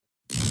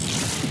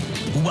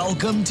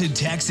Welcome to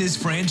Texas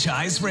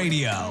Franchise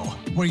Radio,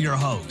 where your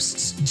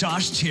hosts,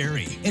 Josh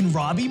Cherry and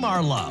Robbie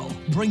Marlowe,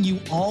 bring you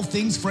all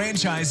things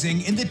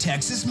franchising in the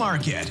Texas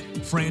market.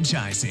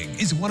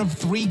 Franchising is one of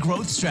 3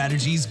 growth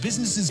strategies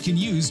businesses can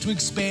use to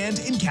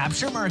expand and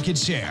capture market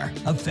share,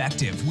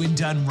 effective when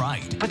done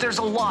right. But there's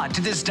a lot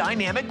to this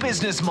dynamic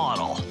business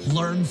model.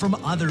 Learn from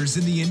others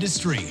in the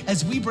industry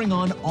as we bring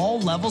on all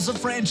levels of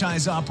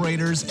franchise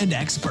operators and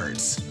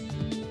experts.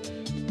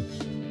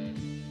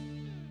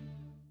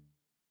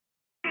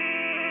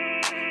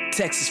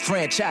 Texas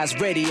Franchise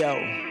Radio.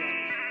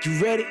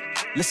 You ready?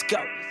 Let's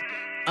go.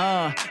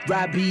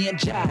 Robbie and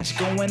Josh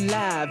going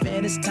live,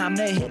 and it's time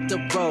to hit the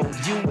road.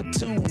 You were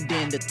tuned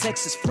in to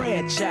Texas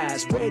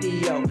Franchise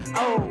Radio.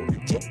 Oh,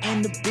 you're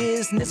in the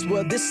business?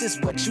 Well, this is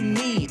what you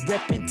need.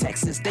 Reppin'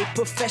 Texas, they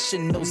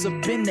professionals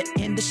up in the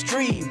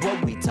industry.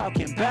 What we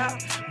talking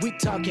about? We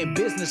talking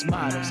business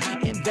models,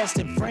 invest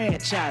in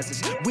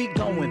franchises. We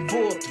going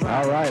full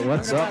throttle. All right,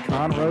 what's up,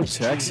 Conroe,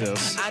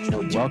 Texas?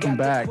 Welcome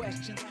back.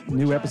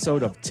 New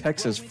episode of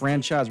Texas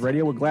Franchise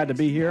Radio. We're glad to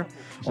be here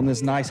on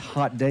this nice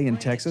hot day in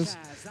Texas.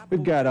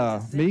 We've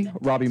got me,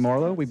 Robbie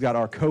Marlowe. We've got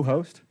our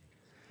co-host.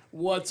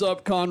 What's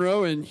up,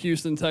 Conroe in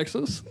Houston,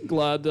 Texas?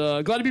 Glad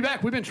to be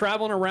back. We've been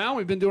traveling around.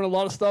 We've been doing a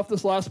lot of stuff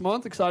this last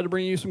month. Excited to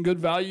bring you some good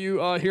value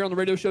here on the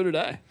radio show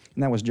today.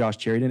 And that was Josh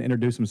Cherry. He didn't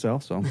introduce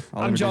himself, so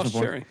I'm Josh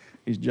Cherry.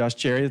 He's Josh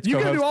Cherry. You're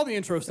gonna do all the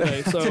intros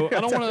today, so I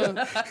don't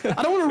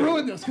want to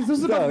ruin this because this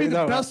is about to be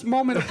the best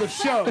moment of the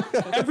show.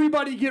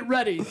 Everybody, get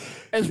ready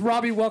as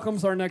Robbie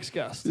welcomes our next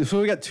guest.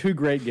 So we got 2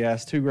 great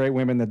guests, 2 great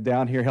women that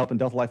down here helping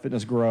Delta Life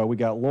Fitness grow. We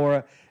got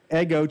Laura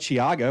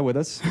Egochiaga with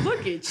us. Look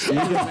at you,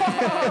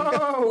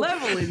 man.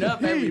 Leveling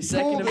up every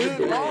second of the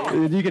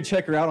day. You can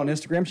check her out on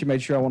Instagram. She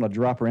made sure I want to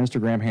drop her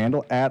Instagram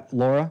handle at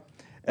Laura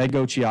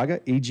Egochiaga,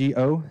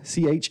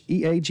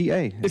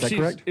 Egocheaga. Is that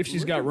correct? If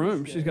she's got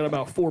room, she's got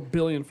about 4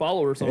 billion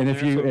followers on and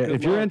there.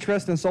 If you're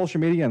interested in social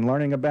media and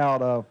learning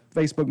about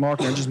Facebook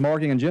marketing or just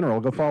marketing in general,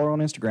 go follow her on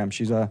Instagram.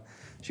 She's the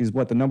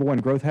number 1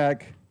 growth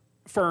hack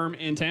firm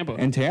in Tampa.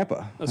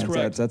 That's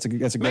correct. That's a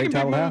great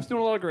title to have.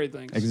 Doing a lot of great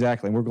things.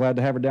 Exactly. And we're glad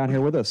to have her down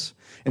here with us.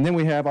 And then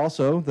we have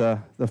also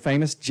the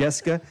famous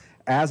Jessica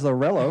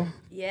Azzarello.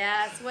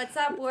 Yes, what's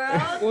up,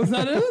 world? Was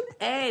that it?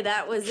 Hey,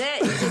 that was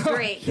it. You did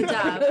great. Good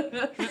job.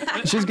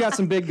 She's got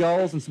some big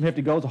goals and some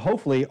hefty goals.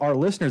 Hopefully, our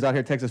listeners out here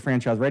at Texas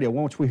Franchise Radio,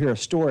 once we hear a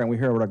story and we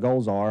hear what our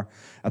goals are,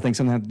 I think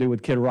something has to do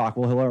with Kid Rock.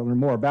 We'll learn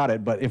more about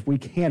it. But if we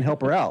can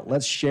help her out,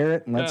 let's share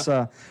it and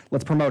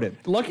let's promote it.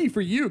 Lucky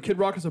for you, Kid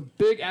Rock is a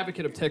big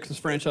advocate of Texas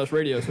Franchise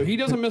Radio, so he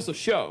doesn't miss a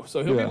show.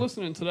 So he'll be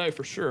listening today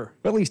for sure.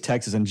 At least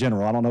Texas in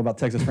general. I don't know about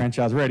Texas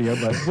Franchise Radio,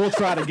 but we'll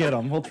try to get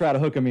them. We'll try to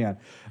hook them in.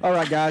 All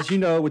right, guys. You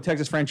know, with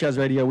Texas Franchise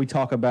Radio, we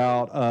talk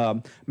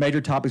about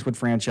major topics with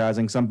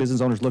franchising. Some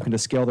business owners looking to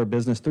scale their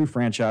business through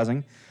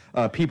franchising.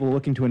 People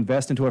looking to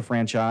invest into a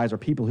franchise, or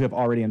people who have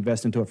already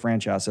invested into a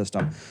franchise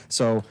system.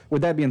 So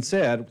with that being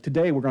said,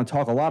 today we're going to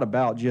talk a lot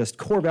about just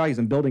core values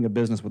and building a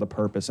business with a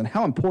purpose, and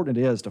how important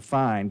it is to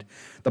find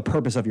the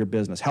purpose of your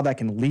business, how that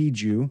can lead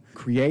you,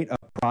 create a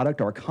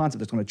product or a concept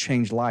that's going to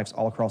change lives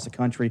all across the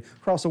country,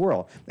 across the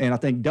world. And I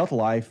think Delta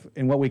Life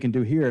and what we can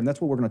do here, and that's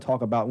what we're going to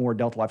talk about more,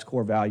 Delta Life's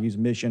core values,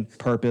 mission,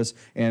 purpose,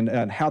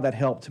 and how that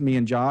helped me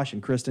and Josh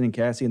and Kristen and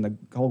Cassie and the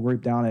whole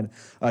group down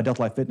at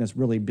Delta Life Fitness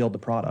really build the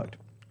product.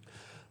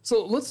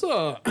 So let's,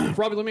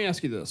 Robbie, let me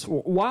ask you this.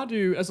 Why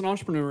do, as an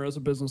entrepreneur, as a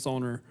business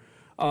owner,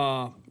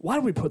 why do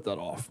we put that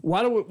off?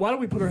 Why do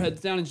we put our heads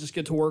down and just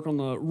get to work on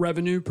the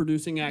revenue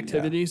producing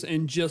activities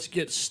and just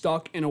get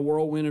stuck in a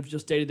whirlwind of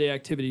just day-to-day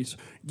activities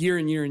year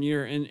and year and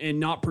year and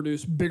not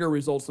produce bigger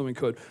results than we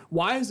could?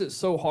 Why is it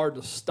so hard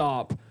to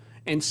stop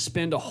and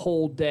spend a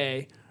whole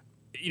day,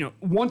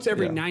 once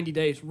every 90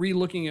 days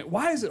re-looking at,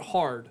 why is it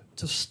hard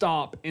to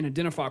stop and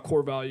identify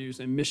core values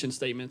and mission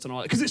statements and all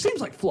that? Because it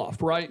seems like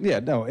fluff, right? Yeah,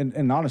 no,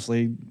 and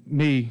honestly,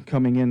 me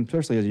coming in,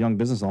 especially as a young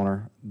business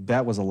owner,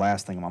 that was the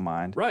last thing on my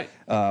mind. Right.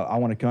 I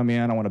want to come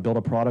in, I want to build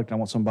a product, I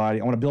want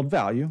to build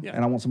value,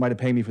 and I want somebody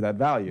to pay me for that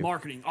value.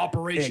 Marketing,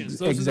 operations,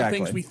 those are the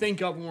things we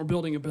think of when we're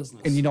building a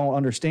business. And you don't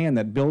understand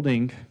that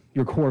building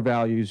your core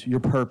values,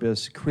 your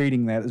purpose,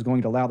 creating that is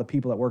going to allow the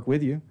people that work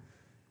with you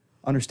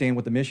understand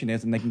what the mission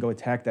is, and they can go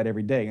attack that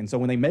every day. And so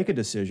when they make a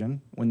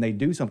decision, when they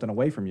do something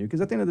away from you, because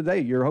at the end of the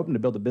day, you're hoping to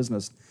build a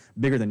business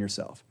bigger than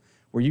yourself,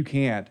 where you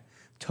can't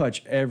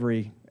touch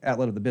every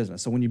outlet of the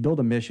business. So when you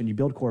build a mission, you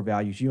build core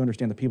values, you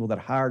understand the people that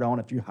hired on,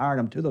 if you hire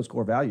them to those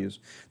core values,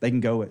 they can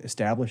go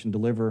establish and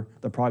deliver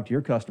the product to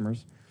your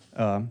customers,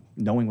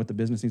 knowing what the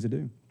business needs to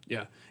do.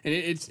 Yeah, and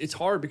it's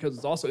hard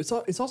because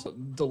it's also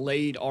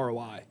delayed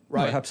ROI,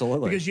 right? No,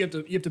 absolutely. Because you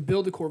have to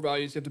build the core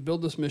values, you have to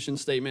build this mission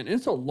statement, and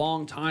it's a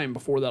long time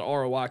before that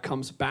ROI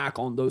comes back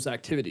on those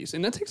activities,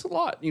 and that takes a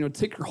lot. To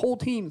take your whole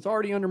team, it's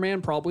already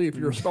undermanned probably if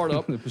you're a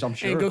startup, I'm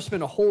sure. and go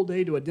spend a whole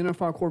day to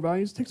identify core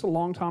values. It takes a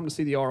long time to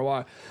see the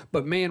ROI,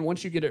 but man,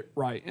 once you get it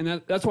right,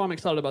 and that's why I'm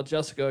excited about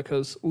Jessica,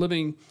 because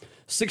living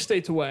 6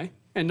 states away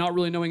and not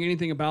really knowing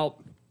anything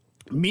about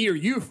me or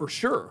you for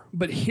sure,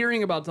 but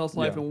hearing about Delta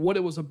Life and what it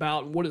was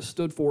about and what it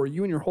stood for,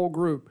 you and your whole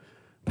group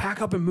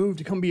pack up and move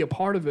to come be a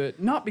part of it,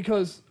 not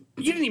because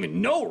you didn't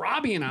even know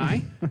Robbie and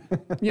I.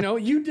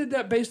 You did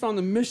that based on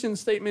the mission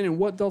statement and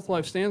what Delta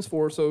Life stands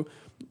for. So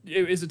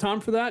is it time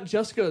for that?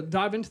 Jessica,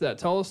 dive into that.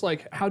 Tell us,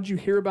 like, how did you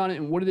hear about it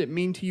and what did it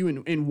mean to you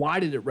and why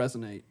did it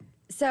resonate?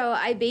 So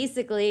I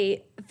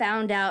basically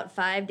found out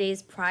 5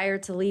 days prior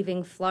to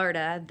leaving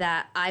Florida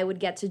that I would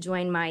get to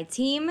join my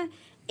team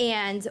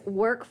and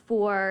work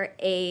for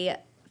a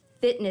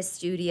fitness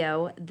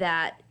studio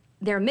that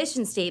their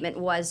mission statement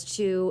was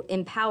to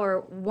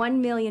empower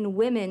 1 million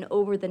women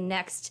over the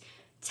next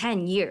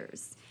 10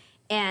 years.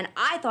 And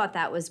I thought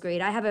that was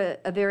great. I have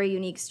a very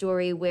unique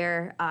story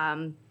where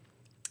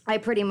I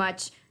pretty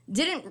much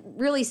didn't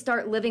really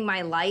start living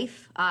my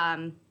life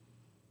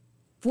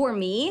for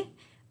me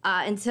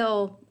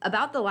until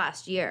about the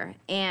last year.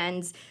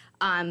 And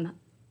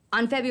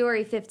on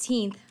February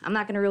 15th, I'm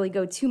not going to really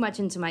go too much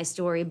into my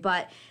story,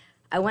 but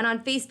I went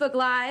on Facebook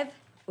Live,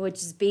 which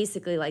is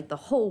basically like the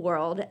whole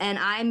world, and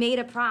I made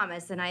a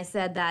promise, and I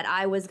said that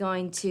I was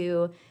going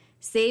to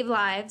save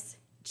lives,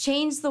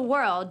 change the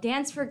world,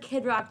 dance for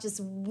Kid Rock just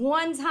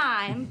one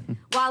time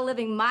while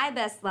living my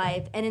best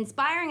life and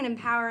inspiring and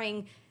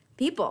empowering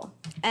people.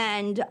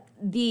 And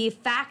the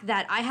fact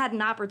that I had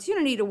an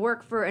opportunity to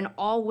work for an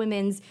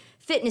all-women's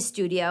fitness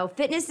studio.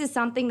 Fitness is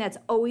something that's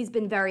always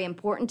been very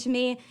important to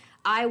me.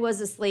 I was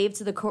a slave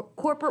to the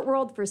corporate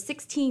world for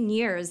 16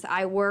 years.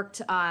 I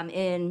worked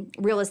in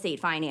real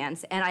estate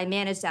finance, and I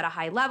managed at a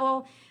high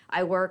level.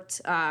 I worked,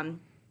 one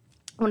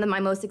of my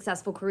most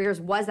successful careers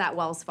was at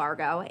Wells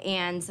Fargo.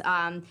 And,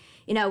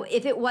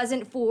 if it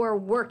wasn't for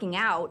working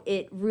out,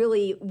 it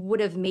really would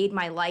have made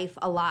my life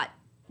a lot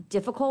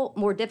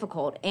more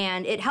difficult.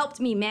 And it helped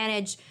me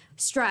manage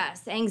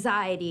stress,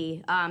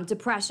 anxiety,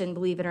 depression,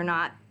 believe it or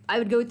not. I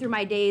would go through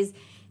my days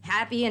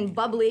happy and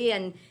bubbly,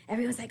 and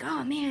everyone's like,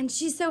 oh man,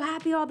 she's so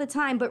happy all the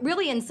time. But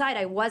really inside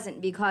I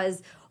wasn't,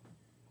 because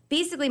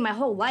basically my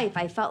whole life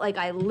I felt like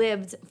I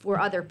lived for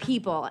other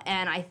people,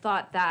 and I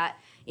thought that,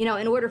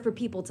 in order for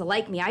people to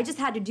like me, I just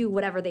had to do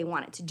whatever they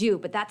wanted to do,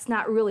 but that's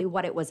not really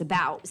what it was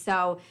about.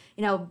 So,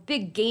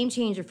 big game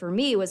changer for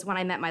me was when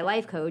I met my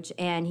life coach,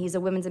 and he's a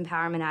women's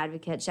empowerment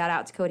advocate. Shout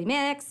out to Cody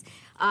Mannix.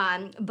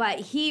 But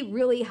he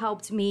really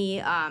helped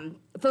me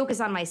focus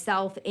on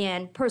myself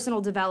and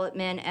personal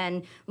development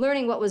and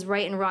learning what was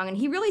right and wrong. And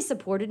he really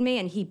supported me,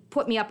 and he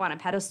put me up on a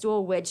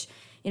pedestal, which,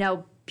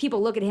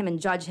 people look at him and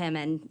judge him,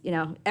 and,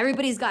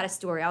 everybody's got a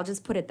story. I'll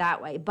just put it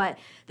that way. But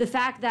the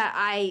fact that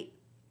I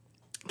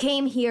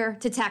came here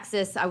to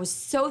Texas, I was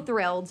so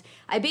thrilled.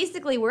 I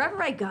basically,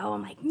 wherever I go,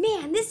 I'm like,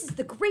 man, this is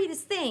the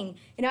greatest thing.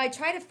 I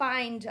try to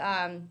find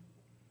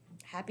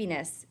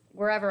happiness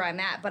wherever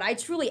I'm at, but I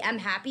truly am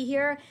happy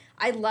here.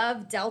 I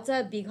love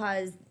Delta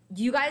because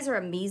you guys are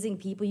amazing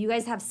people. You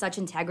guys have such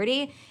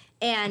integrity,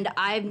 and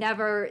I've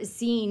never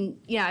seen,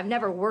 I've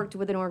never worked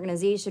with an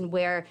organization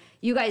where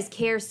you guys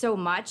care so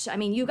much. I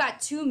mean, you got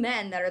two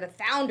men that are the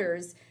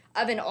founders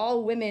of an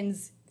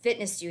all-women's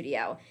fitness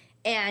studio.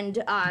 And,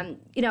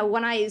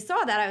 when I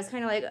saw that, I was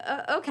kind of like,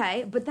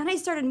 okay. But then I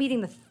started meeting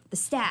the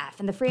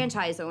staff and the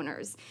franchise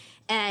owners.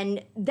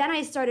 And then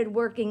I started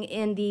working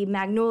in the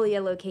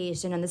Magnolia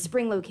location and the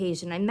Spring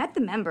location. I met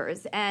the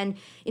members. And,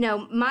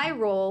 my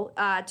role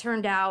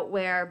turned out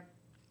where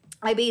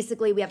we have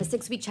a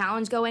 6-week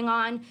challenge going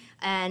on,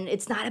 and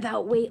it's not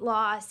about weight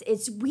loss.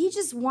 We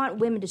just want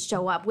women to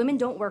show up. Women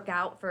don't work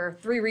out for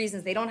 3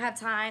 reasons. They don't have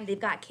time, they've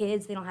got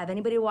kids, they don't have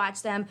anybody to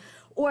watch them,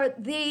 or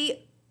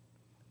they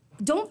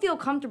don't feel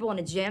comfortable in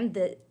a gym.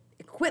 The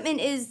equipment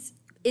is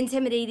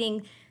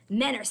intimidating.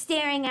 Men are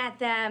staring at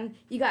them.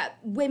 You got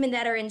women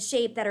that are in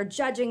shape that are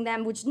judging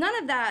them, which none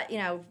of that,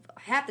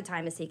 half the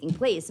time is taking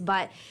place.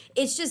 But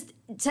it's just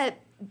to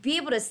be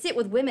able to sit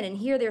with women and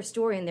hear their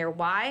story and their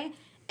why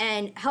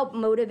and help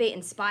motivate,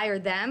 inspire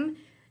them,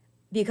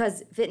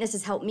 because fitness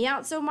has helped me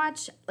out so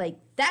much. Like,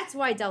 that's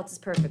why Delta's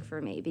perfect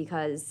for me,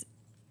 because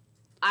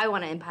I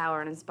want to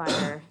empower and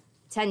inspire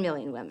 10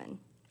 million women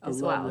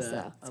as well. That.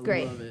 So it's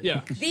great. It.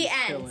 Yeah. The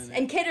end.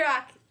 And Kid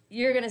Rock,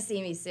 you're gonna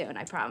see me soon,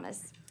 I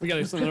promise. We got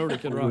to send it over to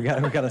Kid Rock. We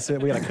got to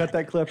cut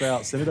that clip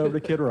out. Send it over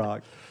to Kid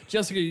Rock.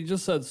 Jessica, you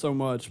just said so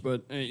much,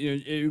 but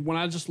when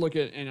I just look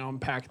at and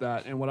unpack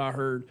that and what I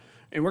heard,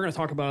 and we're going to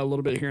talk about it a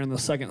little bit here in the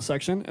second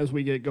section as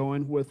we get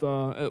going with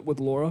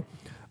Laura.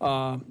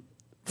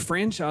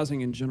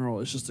 Franchising in general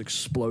is just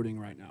exploding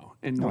right now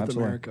in North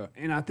absolutely. America,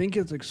 and I think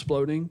it's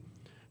exploding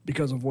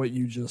because of what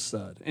you just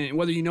said, and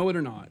whether you know it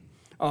or not.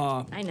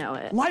 I know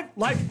it.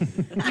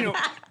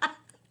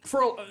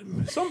 For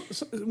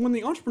when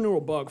the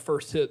entrepreneurial bug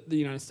first hit the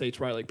United States,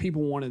 right? Like,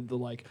 people wanted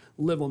to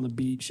live on the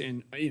beach,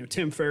 and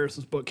Tim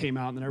Ferriss's book came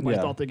out, and then everybody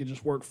thought they could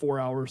just work 4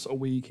 hours a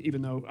week.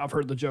 Even though I've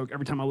heard the joke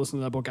every time I listen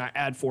to that book, I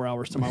add 4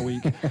 hours to my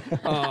week.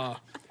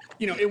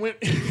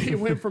 It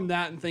went from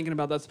that and thinking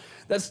about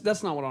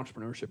that's not what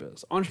entrepreneurship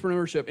is.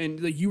 Entrepreneurship, and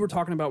you were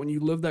talking about when you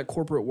lived that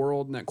corporate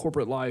world and that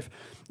corporate life,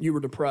 you were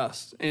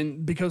depressed,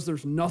 and because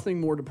there's nothing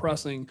more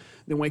depressing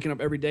than waking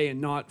up every day and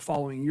not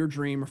following your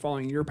dream or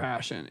following your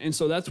passion. And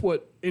so that's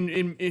what,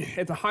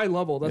 at the high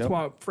level, that's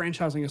why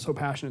franchising is so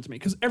passionate to me,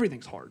 because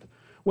everything's hard.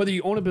 Whether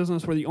you own a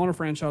business, whether you own a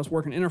franchise,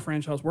 working in a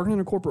franchise, working in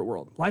a corporate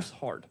world, life's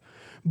hard.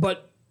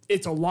 But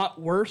it's a lot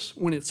worse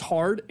when it's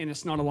hard and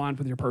it's not aligned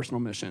with your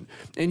personal mission.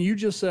 And you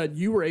just said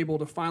you were able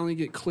to finally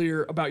get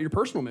clear about your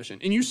personal mission.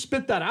 And you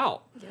spit that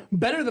out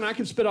better than I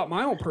can spit out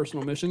my own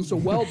personal mission. So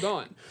well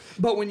done.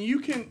 But when you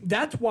can,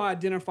 that's why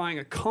identifying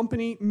a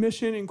company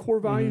mission and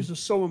core values is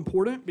so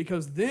important,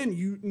 because then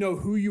you know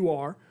who you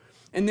are.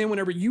 And then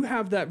whenever you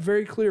have that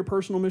very clear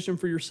personal mission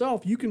for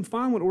yourself, you can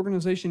find what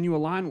organization you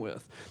align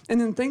with. And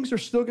then things are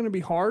still going to be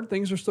hard.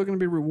 Things are still going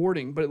to be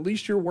rewarding. But at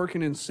least you're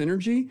working in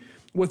synergy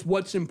with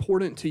what's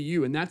important to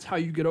you. And that's how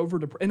you get over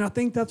to... And I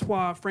think that's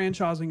why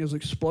franchising is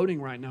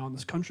exploding right now in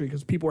this country,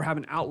 because people are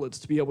having outlets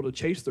to be able to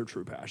chase their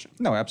true passion.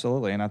 No,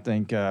 absolutely. And I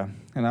think,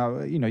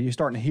 you're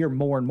starting to hear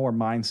more and more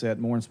mindset,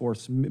 more and more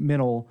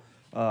mental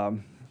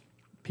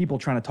people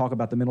trying to talk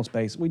about the mental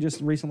space. We just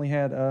recently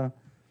had...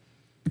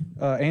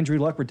 Andrew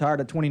Luck retired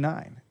at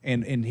 29,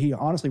 and he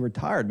honestly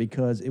retired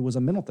because it was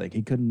a mental thing.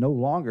 He could no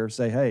longer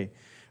say, hey,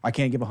 I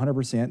can't give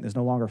 100%. This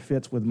no longer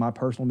fits with my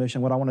personal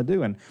mission, what I want to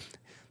do. And,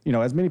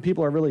 as many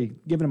people are really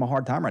giving him a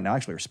hard time right now, I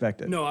actually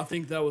respect it. No, I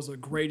think that was a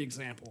great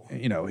example.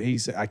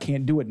 He's, I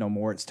can't do it no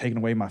more. It's taking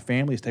away my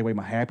family. It's taking away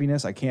my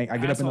happiness. I get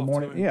up in the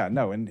morning. Yeah,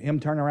 no, and him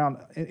turning around,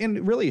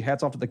 and really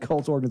hats off to the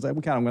Colts organization.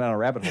 We kind of went down a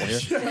rabbit hole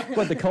here.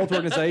 But the Colts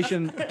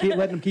organization,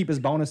 letting him keep his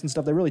bonus and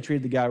stuff, they really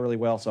treated the guy really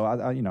well. So,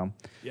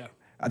 Yeah.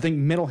 I think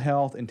mental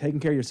health and taking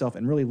care of yourself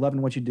and really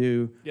loving what you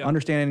do,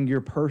 understanding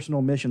your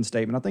personal mission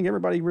statement. I think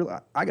everybody really,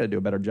 I got to do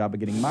a better job of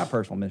getting my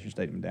personal mission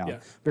statement down. Yeah.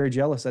 Very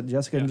jealous that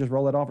Jessica didn't just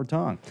roll that off her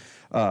tongue.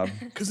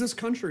 Because this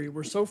country,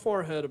 we're so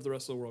far ahead of the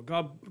rest of the world.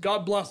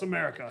 God bless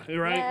America,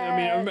 right?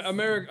 Yes. I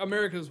mean,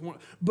 America's one.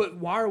 But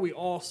why are we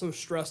all so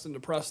stressed and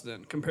depressed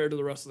then compared to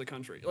the rest of the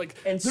country? Like,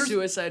 And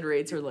suicide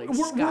rates are like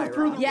we're through the,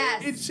 skyrocketing.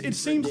 Yes. it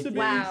seems to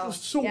be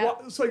so.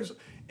 Yep. It's like,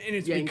 and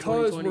it's Yeah, in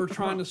because 2020. we're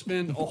trying to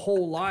spend a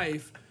whole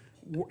life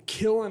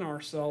killing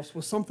ourselves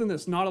with something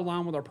that's not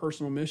aligned with our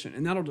personal mission,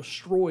 and that'll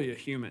destroy a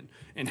human.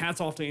 And hats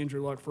off to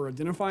Andrew Luck for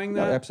identifying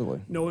that,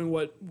 absolutely. knowing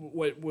what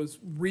was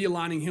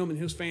realigning him and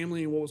his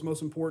family and what was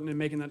most important, and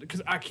making that,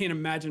 because I can't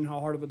imagine how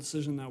hard of a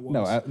decision that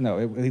was.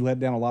 He let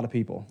down a lot of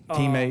people,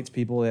 teammates,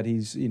 people that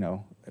he's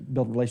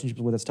built relationships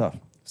with. It's tough.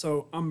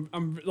 So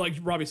I'm like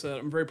Robbie said,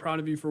 I'm very proud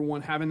of you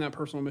for having that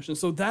personal mission.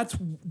 So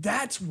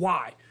that's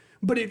why.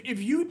 But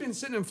if you had been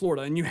sitting in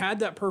Florida and you had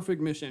that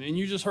perfect mission and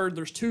you just heard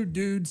there's two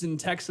dudes in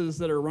Texas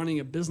that are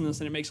running a business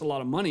and it makes a lot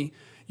of money,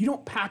 you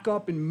don't pack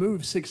up and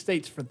move 6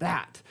 states for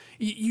that.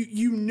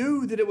 You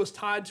knew that it was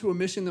tied to a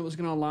mission that was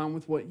going to align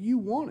with what you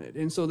wanted.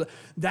 And so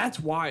that's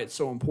why it's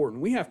so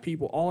important. We have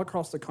people all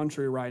across the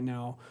country right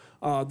now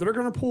that are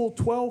going to pull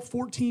 12,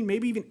 14,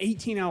 maybe even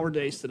 18-hour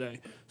days today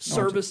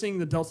servicing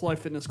the Delta Life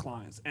Fitness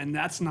clients. And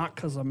that's not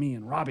because of me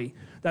and Robbie.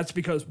 That's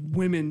because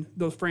women,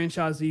 those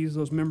franchisees,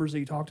 those members that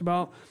you talked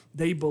about,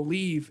 they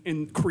believe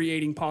in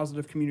creating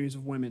positive communities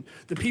of women.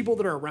 The people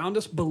that are around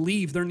us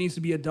believe there needs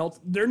to be a Delta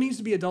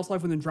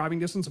Life within driving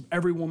distance of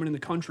every woman in the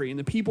country. And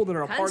the people that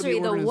are a part of the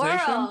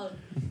organization, world,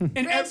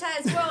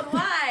 franchise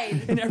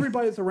worldwide, and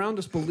everybody that's around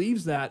us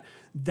believes that.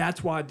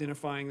 That's why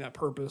identifying that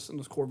purpose and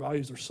those core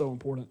values are so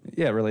important.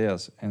 Yeah, it really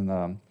is.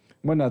 And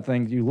one of the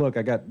things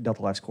I got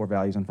Delta Life's core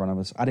values in front of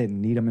us. I didn't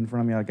need them in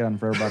front of me. I got them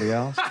for everybody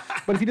else.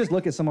 But if you just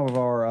look at some of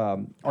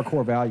our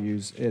core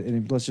values,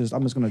 and I'm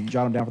just going to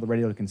jot them down for the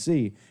radio to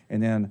see,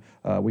 and then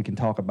we can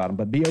talk about them.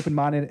 But be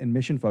open-minded and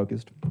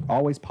mission-focused,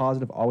 always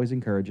positive, always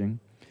encouraging.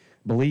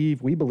 We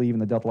believe in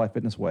the Delta Life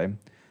Fitness way.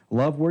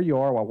 Love where you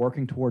are while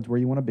working towards where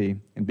you want to be,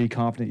 and be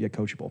confident yet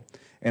coachable.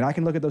 And I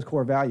can look at those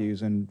core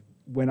values, and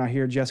when I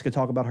hear Jessica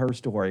talk about her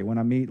story, when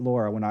I meet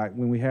Laura,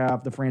 when we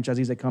have the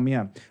franchisees that come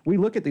in, we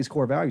look at these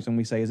core values and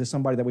we say, is this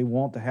somebody that we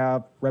want to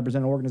have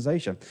represent an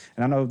organization?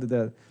 And I know that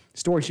the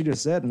story she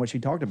just said and what she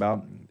talked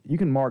about, you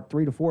can mark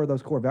 3 to 4 of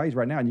those core values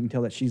right now, and you can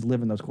tell that she's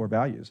living those core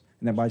values.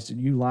 And that by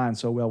you line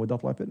so well with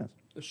Delta Life Fitness.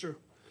 That's true.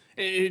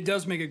 It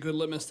does make a good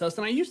litmus test.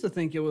 And I used to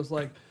think it was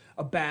like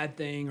a bad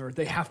thing, or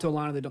they have to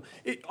align or they don't.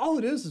 All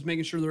it is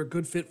making sure they're a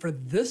good fit for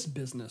this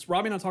business.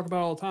 Robbie and I talk about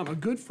it all the time. A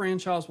good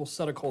franchise will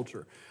set a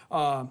culture.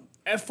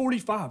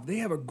 F45, they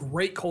have a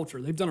great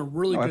culture. They've done a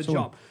really good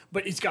job.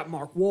 But it's got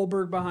Mark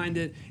Wahlberg behind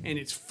it, and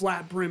it's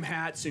flat brim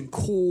hats and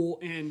cool.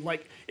 And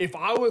like, if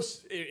I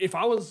was a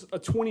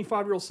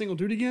 25-year-old single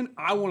dude again,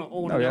 I want to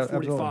own an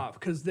F45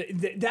 because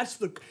that's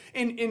the.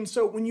 And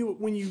so when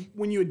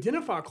you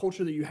identify a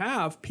culture that you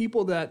have,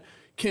 people that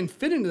can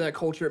fit into that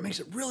culture, it makes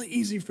it really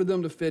easy for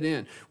them to fit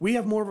in. We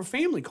have more of a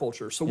family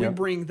culture, so we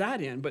bring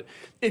that in. But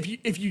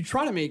if you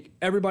try to make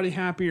everybody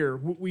happier,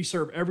 we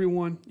serve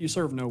everyone, you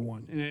serve no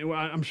one. And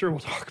I'm sure we'll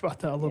talk about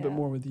that a little bit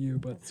more with you.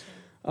 But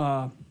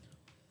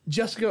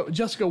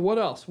Jessica, what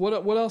else? What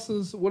else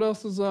is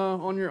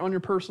on your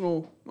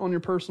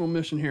personal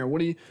mission here?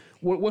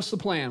 What's the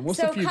plan? What's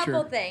the future? So a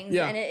couple things,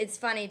 and it's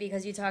funny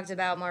because you talked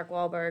about Mark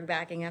Wahlberg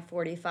backing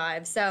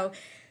F45. So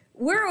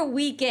we're a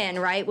week in,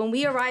 right? When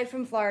we arrived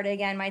from Florida,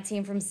 again, my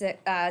team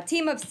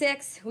team of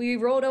 6, we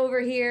rolled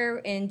over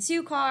here in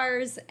 2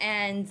 cars,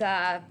 and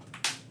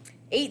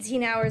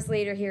 18 hours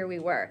later, here we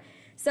were.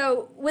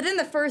 So within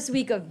the first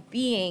week of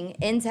being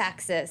in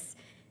Texas,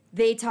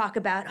 they talk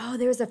about, oh,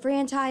 there's a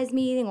franchise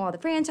meeting, all the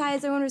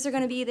franchise owners are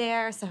going to be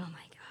there. So I'm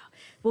like, oh,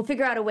 we'll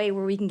figure out a way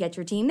where we can get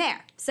your team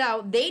there.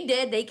 So they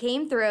did. They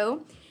came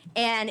through,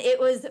 and it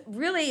was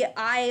really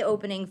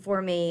eye-opening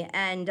for me.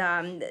 And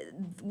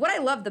what I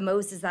love the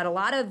most is that a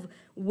lot of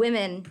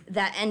women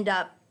that end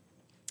up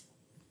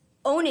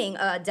owning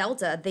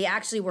Delta, they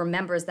actually were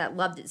members that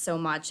loved it so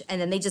much, and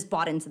then they just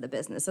bought into the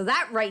business. So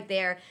that right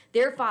there,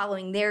 they're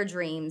following their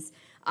dreams,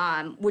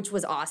 which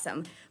was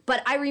awesome.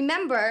 But I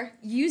remember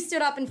you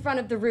stood up in front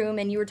of the room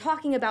and you were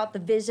talking about the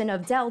vision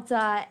of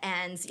Delta,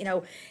 and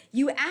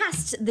you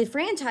asked the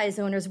franchise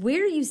owners,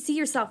 where do you see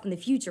yourself in the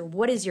future?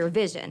 What is your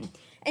vision?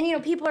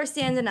 And people are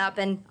standing up,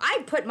 and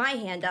I put my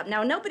hand up.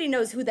 Now, nobody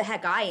knows who the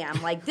heck I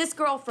am. Like, this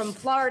girl from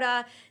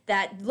Florida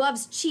that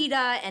loves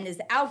cheetah and is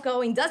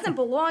outgoing, doesn't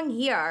belong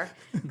here,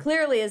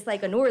 clearly is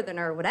like a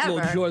northerner or whatever.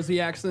 Little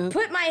Jersey accent.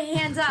 Put my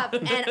hand up,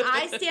 and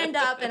I stand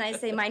up, and I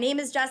say, my name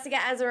is Jessica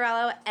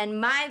Azzarello, and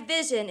my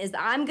vision is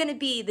I'm going to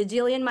be the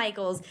Jillian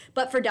Michaels,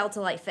 but for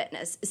Delta Life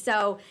Fitness.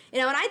 So,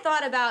 and I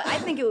thought about, I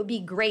think it would be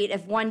great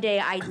if one day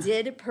I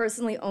did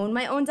personally own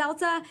my own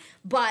Delta,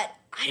 but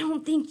I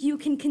don't think you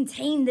can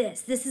contain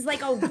this. This is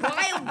like a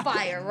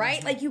wildfire,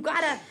 right? Like, you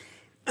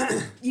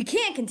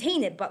can't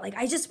contain it, but like,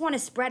 I just want to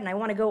spread, and I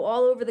want to go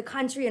all over the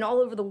country and all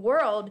over the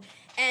world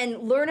and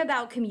learn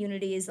about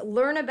communities,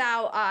 learn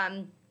about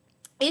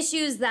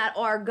issues that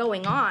are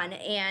going on,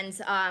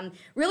 and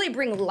really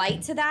bring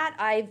light to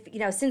that.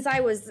 Since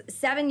I was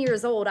 7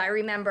 years old, I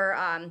remember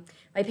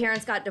my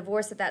parents got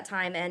divorced at that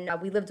time, and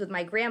we lived with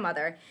my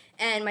grandmother.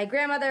 And my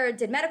grandmother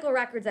did medical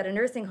records at a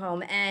nursing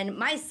home, and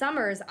my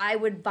summers, I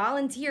would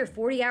volunteer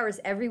 40 hours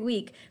every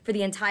week for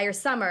the entire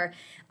summer,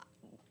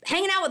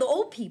 hanging out with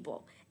old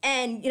people.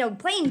 And,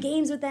 playing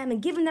games with them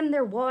and giving them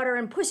their water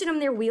and pushing them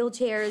their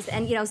wheelchairs.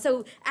 And,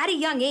 so at a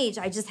young age,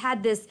 I just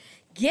had this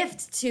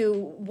gift to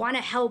want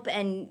to help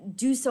and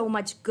do so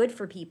much good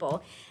for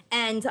people.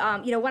 And,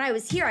 when I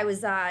was here, I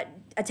was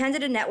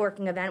attended a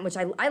networking event, which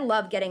I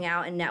love getting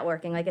out and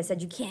networking. Like I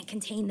said, you can't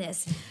contain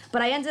this.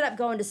 But I ended up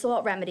going to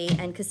Salt Remedy,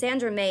 and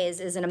Cassandra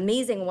Mays is an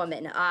amazing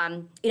woman.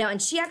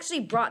 And she actually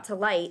brought to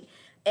light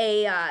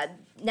a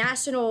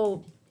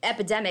national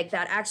epidemic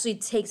that actually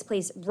takes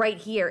place right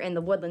here in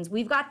the Woodlands.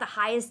 We've got the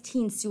highest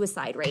teen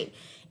suicide rate.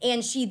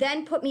 And she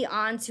then put me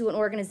on to an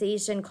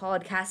organization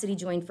called Cassidy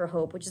Joined for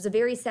Hope, which is a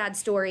very sad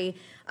story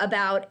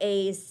about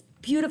a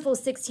beautiful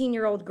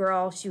 16-year-old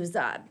girl. She was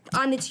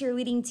on the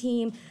cheerleading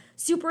team,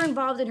 super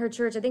involved in her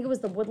church. I think it was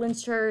the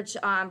Woodlands Church,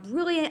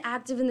 really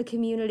active in the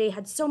community,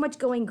 had so much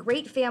going,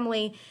 great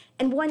family.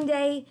 And one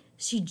day,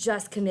 she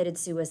just committed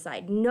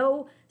suicide.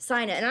 No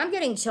sign of it. And I'm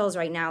getting chills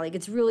right now. Like,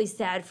 it's really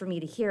sad for me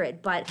to hear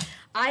it. But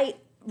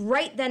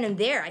right then and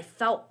there, I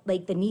felt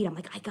like the need. I'm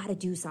like, I got to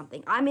do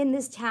something. I'm in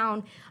this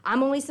town.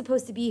 I'm only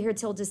supposed to be here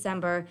till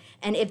December.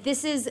 And if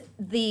this is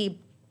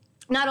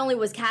not only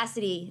was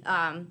Cassidy,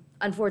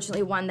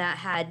 unfortunately, one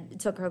that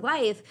took her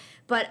life,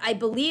 but I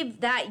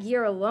believe that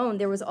year alone,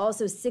 there was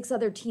also 6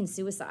 other teen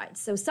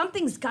suicides. So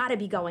something's got to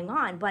be going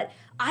on. But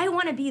I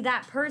want to be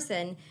that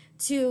person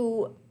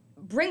to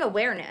bring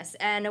awareness.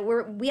 And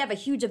we have a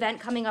huge event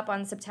coming up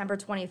on September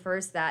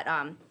 21st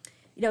that,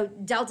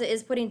 Delta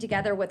is putting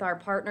together with our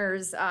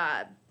partners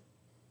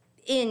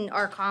in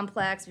our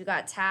complex. We've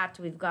got Tapped,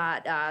 we've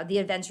got The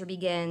Adventure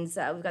Begins,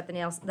 we've got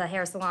the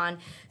hair salon.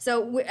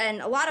 So,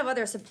 and a lot of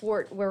other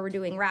support where we're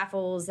doing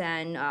raffles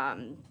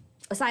and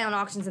silent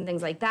auctions and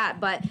things like that.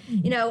 But,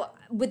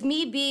 with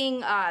me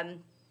being a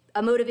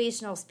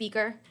motivational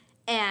speaker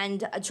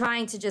and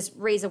trying to just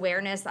raise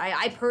awareness,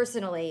 I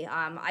personally,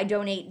 I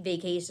donate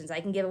vacations. I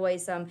can give away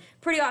some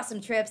pretty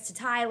awesome trips to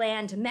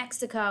Thailand, to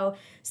Mexico.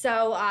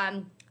 So,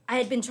 I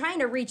had been trying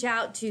to reach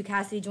out to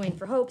Cassidy Joined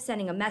for Hope,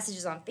 sending them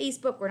messages on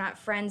Facebook. We're not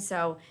friends,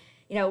 so,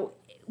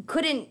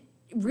 couldn't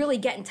really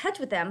get in touch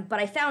with them. But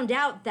I found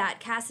out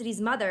that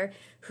Cassidy's mother,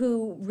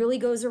 who really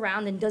goes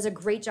around and does a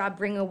great job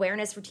bringing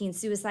awareness for teen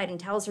suicide and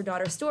tells her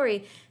daughter's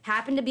story,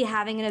 happened to be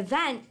having an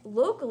event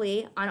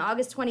locally on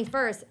August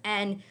 21st.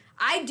 And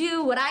I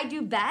do what I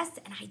do best,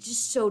 and I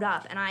just showed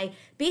up. And I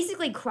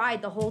basically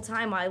cried the whole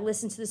time while I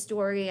listened to the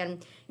story.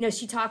 And,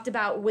 she talked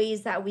about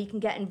ways that we can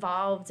get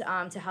involved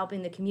to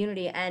helping the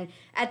community. And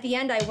at the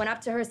end, I went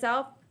up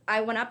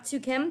to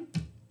Kim,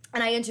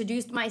 and I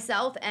introduced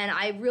myself. And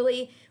I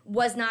really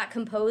was not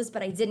composed,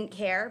 but I didn't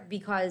care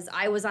because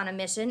I was on a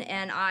mission.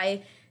 And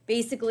I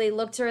basically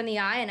looked her in the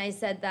eye, and I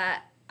said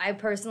that I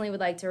personally would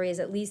like to raise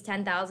at least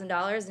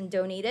 $10,000 and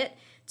donate it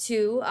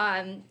to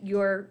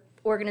your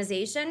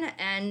organization,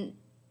 and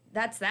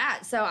that's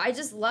that. So I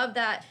just love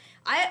that.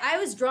 I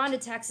was drawn to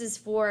Texas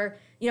for,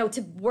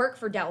 to work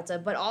for Delta,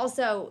 but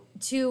also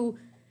to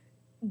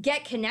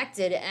get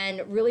connected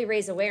and really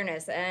raise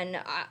awareness. And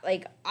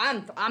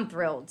I'm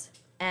thrilled.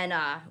 And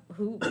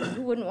who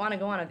wouldn't want to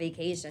go on a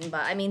vacation?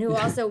 But I mean, who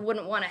also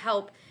wouldn't want to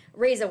help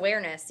raise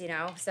awareness?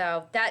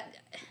 So that.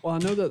 Well, I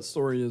know that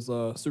story is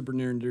super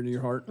near and dear to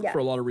your heart for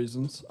a lot of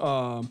reasons.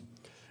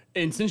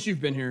 And since you've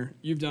been here,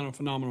 you've done a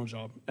phenomenal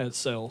job at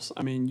sales.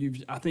 I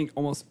mean, I think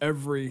almost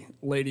every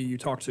lady you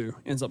talk to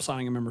ends up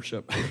signing a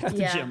membership at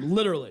the gym,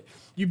 literally.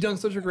 You've done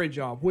such a great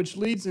job, which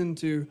leads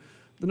into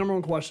the number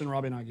one question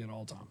Robbie and I get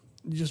all the time.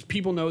 Just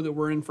people know that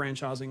we're in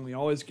franchising. We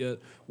always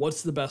get,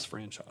 what's the best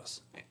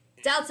franchise?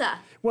 Delta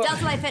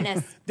Life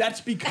Fitness.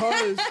 That's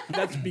because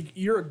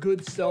you're a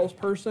good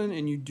salesperson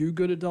and you do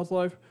good at Delta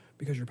Life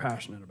because you're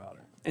passionate about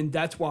it. And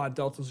that's why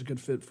Delta's a good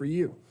fit for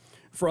you.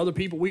 For other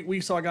people, we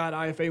saw a guy at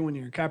IFA one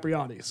year,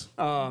 Capriati's.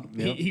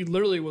 He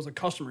literally was a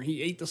customer.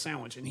 He ate the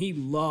sandwich, and he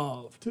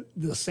loved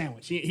the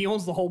sandwich. He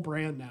owns the whole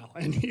brand now,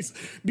 and he's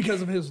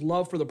because of his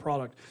love for the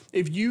product.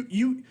 If you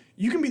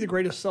can be the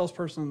greatest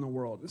salesperson in the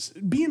world.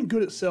 Being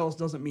good at sales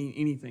doesn't mean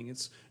anything.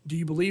 It's do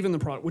you believe in the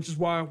product, which is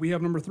why we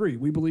have number 3.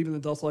 We believe in the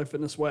Delta Life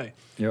Fitness way.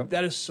 Yep.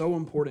 That is so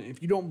important.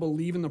 If you don't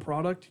believe in the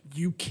product,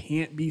 you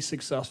can't be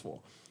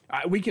successful.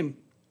 We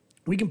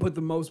can put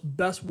the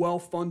best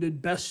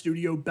well-funded, best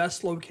studio,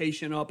 best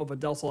location up of a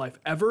Delta Life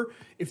ever.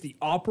 If the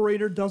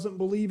operator doesn't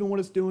believe in what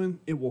it's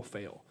doing, it will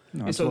fail.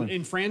 No, and so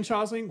in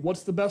franchising,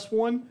 what's the best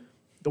one?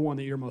 The one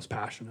that you're most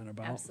passionate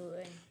about.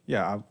 Absolutely.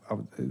 Yeah,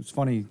 it's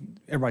funny.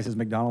 Everybody says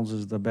McDonald's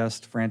is the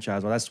best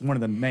franchise. Well, that's one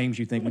of the names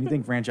you think. When you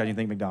think franchise, you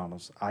think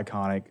McDonald's.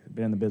 Iconic,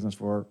 been in the business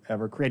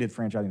forever, created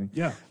franchising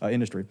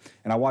industry.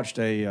 And I watched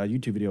a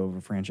YouTube video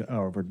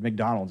of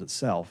McDonald's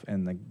itself,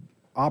 and the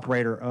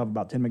operator of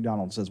about 10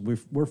 McDonald's says,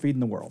 we're feeding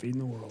the world. Feeding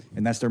the world.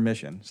 And that's their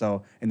mission.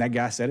 So, and that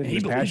guy said it, he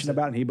was passionate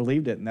about it, and he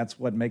believed it, and that's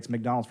what makes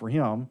McDonald's for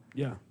him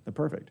the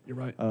perfect You're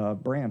right.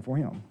 brand for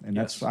him. And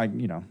that's,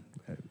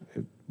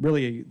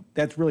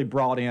 that's really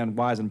brought in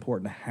why it's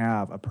important to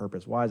have a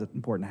purpose. Why is it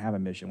important to have a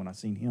mission? When I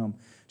seen him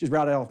just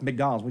routed off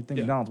McDonald's, we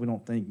think McDonald's, we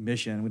don't think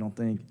mission, we don't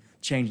think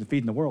change the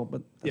feeding the world,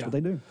 but that's what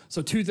they do.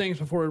 So 2 things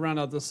before we round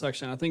out this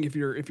section. I think if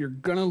you're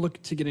gonna look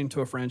to get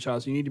into a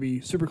franchise, you need to be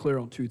super clear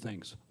on 2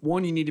 things.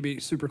 One, you need to be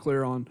super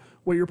clear on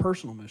what your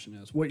personal mission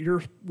is, what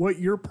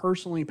you're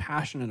personally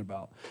passionate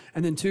about.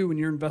 And then 2, when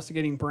you're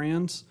investigating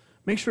brands,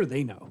 make sure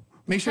they know.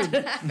 Make sure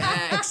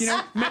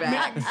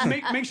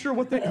make sure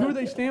who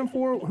they stand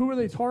for, who are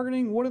they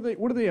targeting, what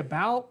are they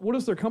about, what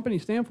does their company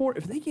stand for?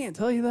 If they can't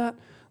tell you that,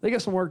 they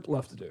got some work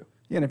left to do.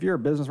 Yeah, and if you're a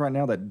business right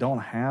now that don't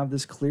have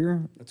this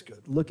clear, that's good.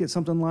 Look at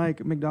something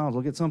like McDonald's.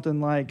 Look at something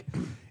like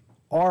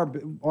our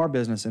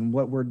business and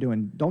what we're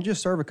doing. Don't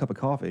just serve a cup of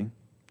coffee.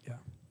 Yeah.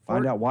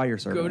 Find out why you're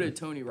serving. Go to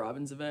Tony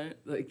Robbins' event.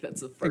 Like that's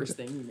the first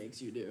thing he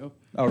makes you do.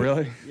 Oh,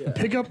 really? Yeah.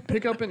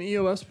 Pick up an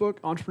EOS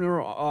book,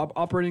 Entrepreneurial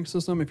Operating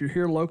System. If you're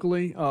here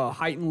locally,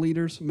 Heightened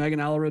Leaders. Megan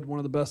Allered, one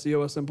of the best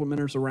EOS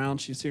implementers around.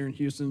 She's here in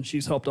Houston.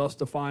 She's helped us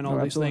define all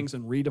these things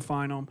and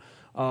redefine them.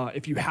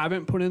 If you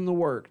haven't put in the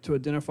work to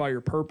identify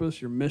your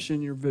purpose, your mission,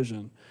 your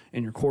vision,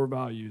 and your core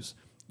values,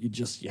 you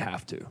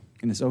have to.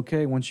 And it's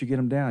okay once you get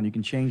them down. You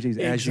can change these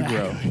as you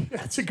grow.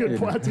 That's a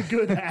good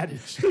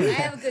adage. I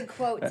have a good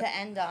quote to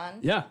end on.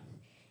 Yeah.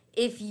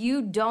 If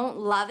you don't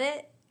love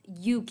it,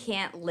 you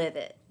can't live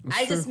it.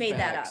 I just made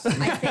Facts. that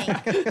up, I think.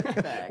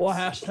 Well,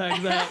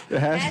 hashtag that.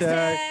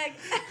 Hashtag.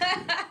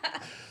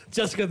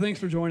 Jessica, thanks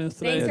for joining us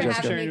today. Thanks for Just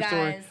having sharing me, your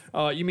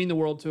story. You mean the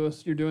world to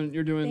us. You're doing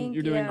you.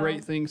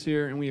 great things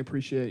here, and we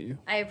appreciate you.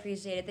 I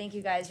appreciate it. Thank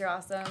you guys. You're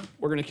awesome.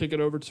 We're gonna kick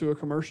it over to a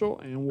commercial,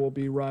 and we'll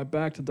be right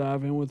back to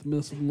dive in with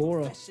Miss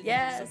Laura.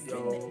 Yes.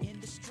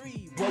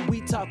 What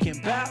we talking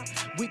about?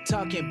 We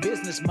talking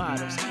business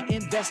models,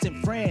 invest in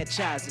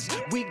franchises.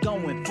 We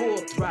going full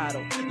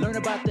throttle. Learn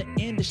about the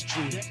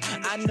industry.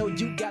 I know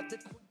you got the.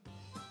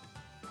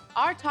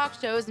 Our talk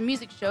shows and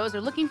music shows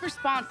are looking for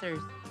sponsors.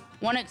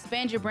 Want to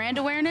expand your brand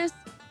awareness?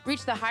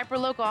 Reach the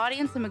hyper-local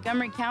audience in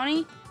Montgomery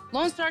County?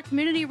 Lone Star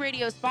Community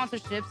Radio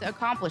sponsorships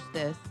accomplish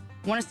this.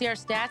 Want to see our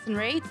stats and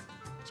rates?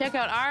 Check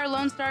out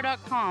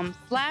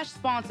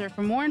irlonestar.com/sponsor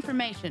for more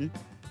information.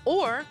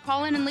 Or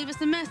call in and leave us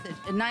a message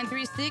at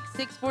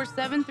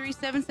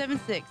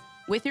 936-647-3776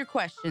 with your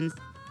questions.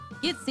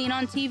 Get seen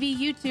on TV,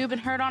 YouTube, and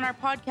heard on our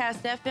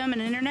podcast, FM,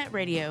 and internet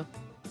radio.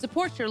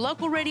 Support your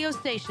local radio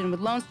station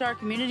with Lone Star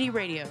Community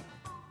Radio.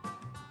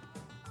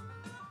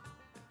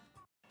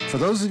 For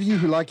those of you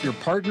who like your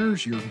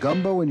partners, your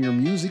gumbo, and your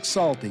music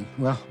salty,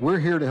 well, we're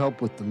here to help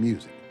with the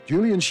music.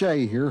 Julian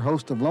Shea here,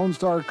 host of Lone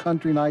Star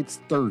Country Nights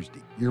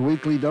Thursday, your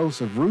weekly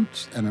dose of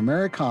roots and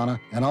Americana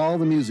and all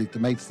the music that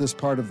makes this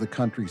part of the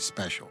country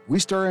special. We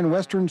stir in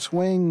Western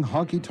swing,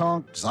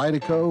 honky-tonk,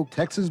 Zydeco,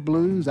 Texas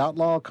blues,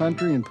 outlaw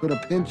country, and put a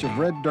pinch of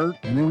red dirt,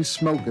 and then we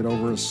smoke it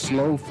over a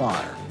slow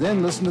fire.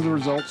 Then listen to the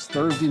results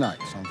Thursday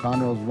nights on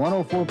Conroe's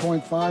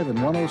 104.5 and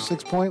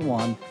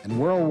 106.1 and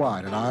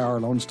worldwide at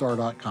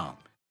irlonestar.com.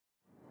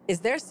 Is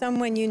there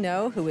someone you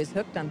know who is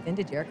hooked on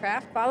vintage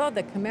aircraft? Follow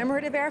the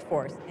Commemorative Air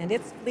Force and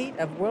its fleet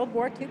of World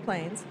War II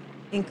planes,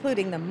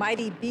 including the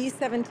mighty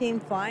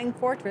B-17 Flying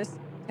Fortress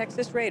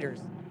Texas Raiders,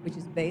 which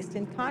is based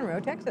in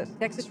Conroe, Texas.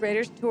 Texas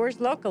Raiders tours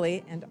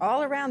locally and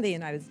all around the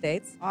United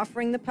States,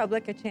 offering the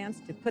public a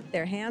chance to put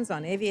their hands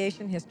on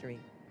aviation history.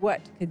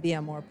 What could be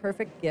a more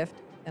perfect gift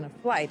than a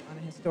flight on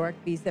a historic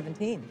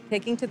B-17?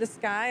 Taking to the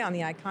sky on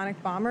the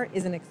iconic bomber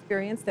is an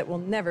experience that will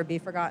never be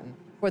forgotten.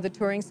 For the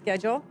touring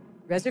schedule,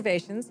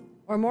 reservations,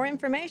 or more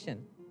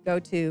information, go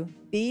to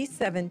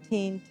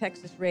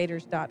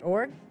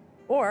b17texasraiders.org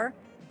or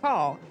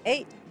call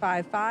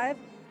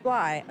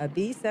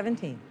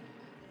 855-FLY-A-B-17.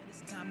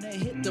 It's time to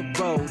hit the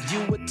road.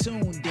 You were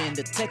tuned in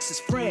to Texas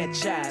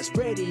Franchise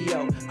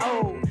Radio.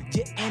 Oh,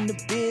 you're in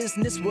the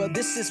business? Well,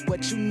 this is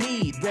what you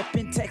need.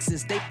 Reppin'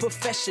 Texas, they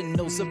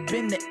professionals up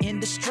in the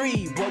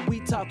industry. What we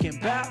talking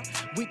about?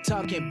 We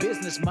talking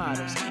business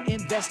models,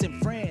 invest in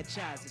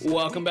franchises.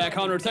 Welcome back,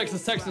 Hunter.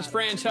 Texas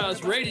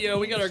Franchise Radio.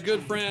 We got our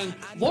good friend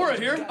Laura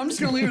here. I'm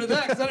just going to leave it at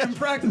that because I didn't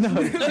practice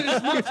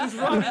as much as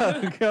Rob.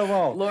 Come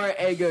on. Laura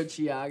Ego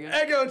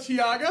Chiaga. Ego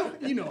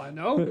Chiaga. You know I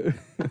know.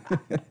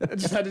 I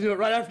just had to do it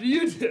right after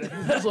you did.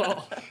 That's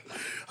all.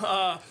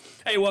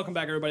 Hey, welcome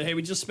back, everybody. Hey,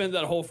 we just spent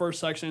that whole first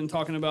section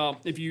talking about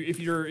if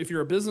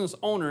you're a business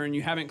owner and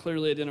you haven't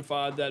clearly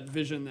identified that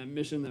vision, that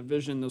mission, that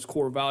vision, those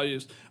core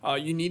values,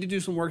 you need to do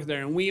some work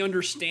there. And we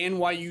understand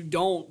why you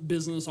don't,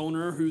 business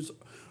owner who's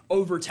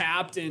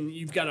overtapped and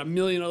you've got a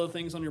million other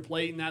things on your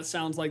plate, and that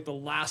sounds like the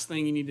last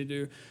thing you need to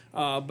do.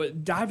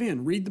 But dive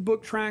in, read the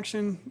book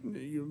Traction,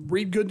 you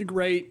read Good to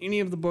Great, any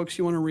of the books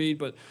you want to read,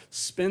 but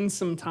spend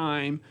some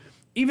time,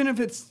 even if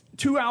it's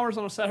 2 hours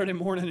on a Saturday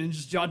morning, and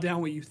just jot down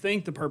what you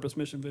think the purpose,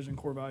 mission, vision,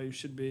 core values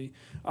should be.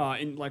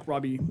 And like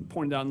Robbie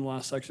pointed out in the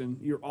last section,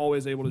 you're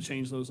always able to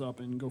change those up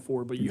and go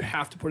forward, but you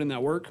have to put in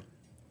that work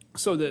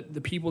so that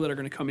the people that are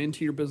going to come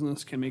into your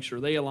business can make sure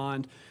they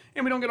aligned.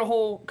 And we don't get a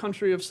whole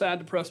country of sad,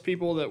 depressed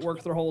people that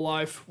work their whole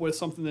life with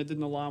something that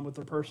didn't align with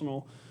their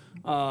personal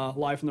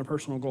life and their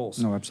personal goals.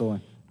 No,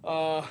 absolutely.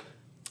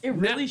 It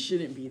really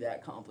shouldn't be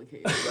that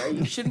complicated, right?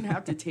 You shouldn't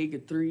have to take a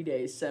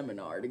 3-day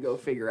seminar to go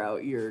figure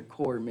out your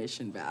core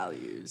mission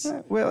values.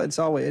 Well, it's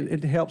always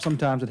it helps.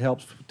 Sometimes it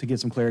helps to get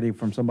some clarity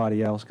from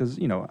somebody else because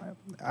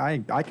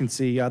I can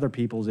see other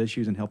people's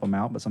issues and help them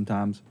out, but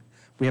sometimes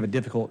we have a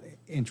difficult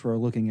intro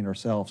looking at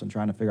ourselves and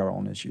trying to figure out our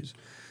own issues.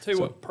 Tell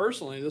you what,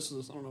 personally, this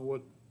is, I don't know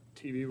what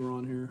TV we're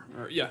on here.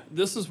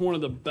 This is one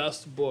of the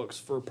best books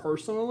for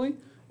personally.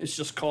 It's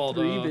just called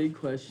Three Big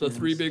Questions. The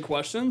 3 Big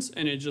Questions,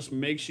 and it just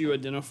makes you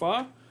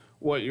identify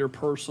what your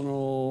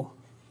personal,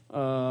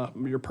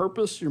 your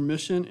purpose, your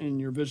mission,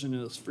 and your vision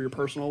is for your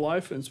personal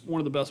life. And it's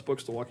one of the best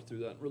books to walk you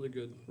through that. Really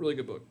good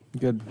book.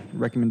 Good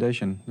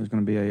recommendation. There's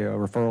going to be a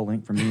referral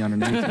link from me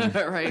underneath.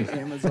 Right,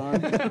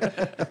 Amazon. All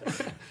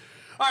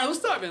right,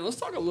 let's dive in. Let's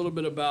talk a little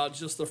bit about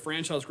just the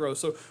franchise growth.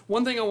 So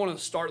one thing I want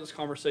to start this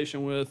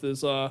conversation with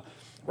is Rob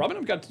and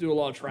I've got to do a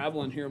lot of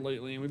traveling here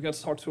lately, and we've got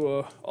to talk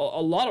to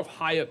a lot of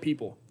high-up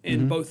people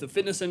in both the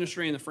fitness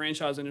industry and the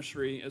franchise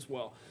industry as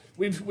well.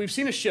 We've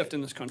seen a shift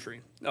in this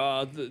country.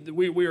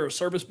 We are a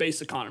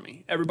service-based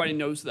economy. Everybody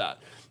knows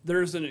that.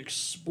 There's an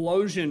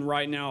explosion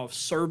right now of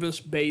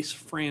service-based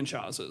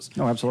franchises.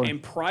 Oh, absolutely.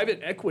 And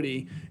private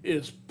equity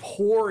is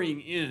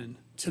pouring in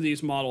to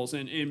these models.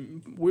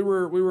 And we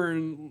were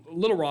in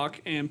Little Rock,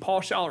 and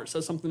Paul Schallert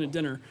said something at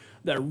dinner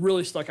that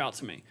really stuck out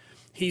to me.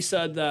 He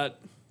said that,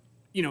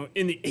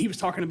 he was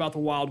talking about the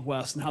Wild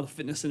West and how the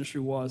fitness industry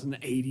was in the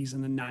 80s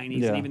and the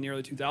 90s and even the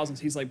early 2000s.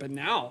 He's like, but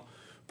now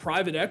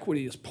private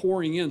equity is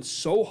pouring in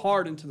so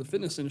hard into the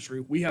fitness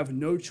industry, we have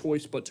no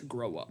choice but to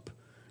grow up.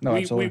 No,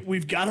 absolutely.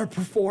 We've got to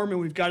perform,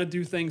 and we've got to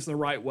do things the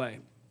right way.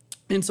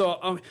 And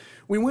so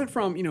we went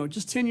from,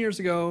 just 10 years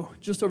ago,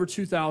 just over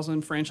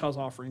 2,000 franchise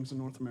offerings in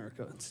North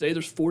America. Today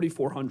there's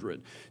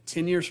 4,400.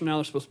 10 years from now,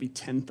 there's supposed to be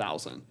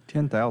 10,000.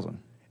 10,000.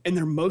 And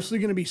they're mostly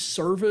going to be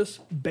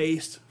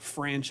service-based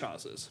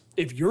franchises.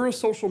 If you're a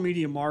social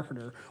media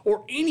marketer,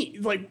 or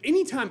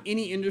anytime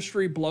any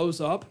industry blows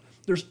up,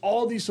 there's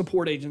all these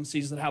support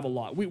agencies that have a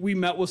lot. We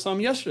met with some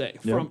yesterday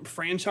from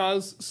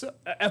franchise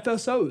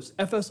FSOs.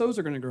 FSOs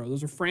are going to grow.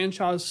 Those are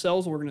franchise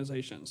sales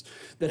organizations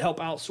that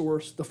help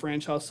outsource the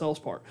franchise sales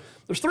part.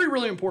 There's 3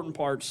 really important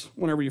parts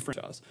whenever you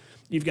franchise.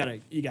 You got to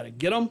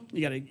get them.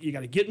 You got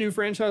to get new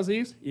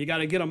franchisees. You got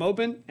to get them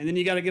open, and then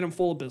you got to get them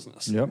full of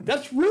business. Yep.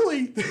 That's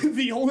really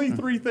the only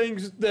 3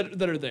 things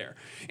that are there.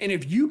 And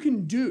if you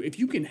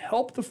can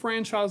help the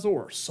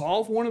franchisor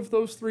solve one of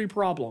those 3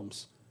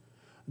 problems,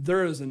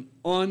 there is an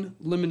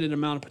unlimited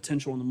amount of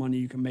potential in the money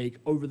you can make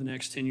over the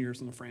next 10 years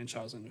in the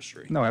franchise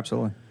industry. No,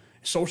 absolutely.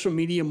 Social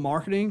media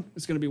marketing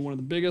is going to be one of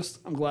the biggest.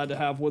 I'm glad to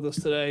have with us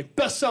today.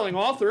 Best-selling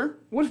author.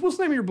 What's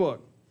the name of your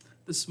book?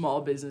 The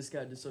Small Business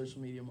Guide to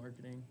Social Media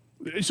Marketing.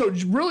 So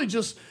really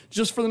just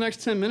for the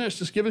next 10 minutes,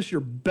 just give us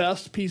your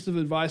best piece of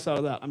advice out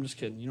of that. I'm just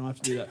kidding. You don't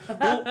have to do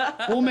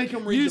that. We'll make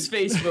them read. Use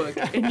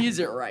Facebook and use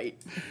it right.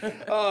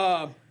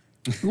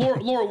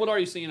 Laura, what are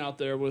you seeing out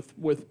there with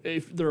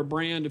if they're a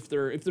brand, if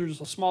they're just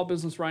a small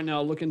business right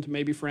now looking to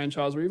maybe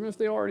franchise, or even if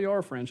they already are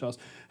a franchise,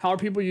 how are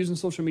people using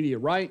social media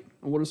right?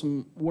 And what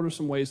are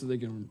some ways that they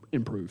can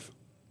improve?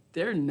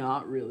 They're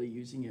not really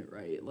using it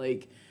right.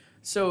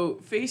 So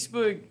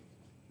Facebook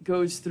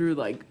goes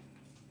through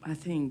I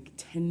think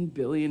 $10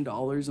 billion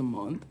a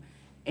month,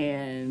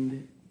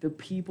 and the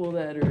people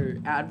that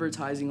are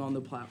advertising on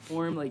the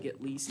platform,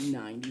 at least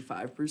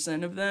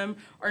 95% of them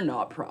are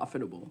not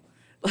profitable.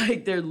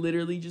 They're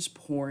literally just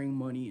pouring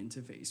money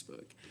into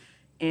Facebook.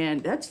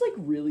 And that's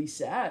really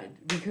sad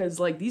because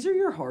these are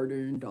your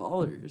hard-earned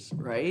dollars,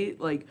 right?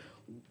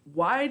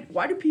 why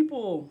do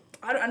people?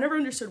 I never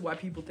understood why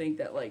people think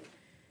that like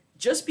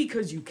just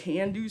because you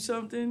can do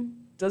something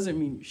doesn't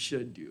mean you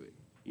should do it.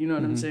 You know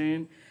what I'm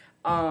saying?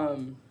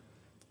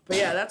 But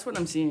yeah, that's what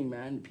I'm seeing,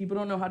 man. People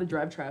don't know how to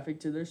drive traffic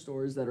to their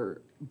stores that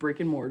are brick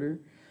and mortar.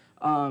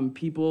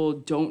 People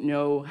don't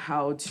know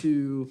how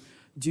to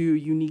do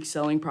unique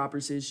selling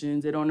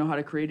propositions. They don't know how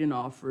to create an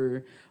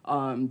offer.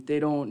 They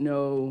don't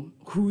know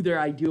who their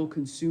ideal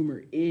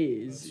consumer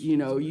is. You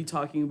know, you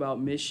talking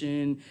about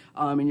mission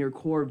and your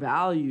core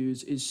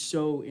values is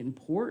so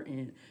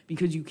important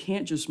because you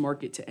can't just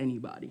market to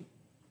anybody.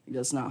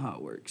 That's not how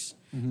it works.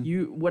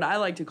 What I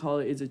like to call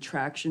it is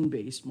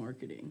attraction-based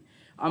marketing.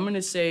 I'm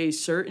gonna say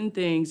certain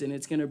things and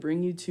it's gonna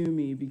bring you to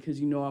me because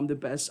you know I'm the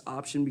best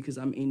option because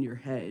I'm in your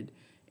head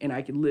and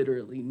I can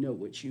literally know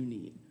what you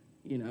need,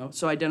 you know?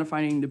 So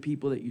identifying the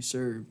people that you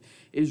serve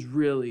is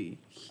really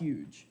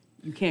huge.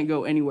 You can't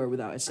go anywhere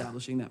without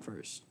establishing that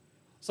first.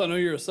 So I know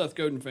you're a Seth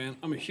Godin fan.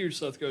 I'm a huge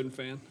Seth Godin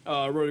fan.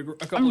 Wrote a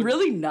couple. I'm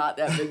really not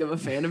that big of a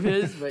fan of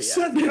his, but yeah.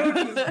 Seth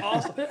Godin is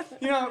awesome.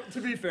 You know,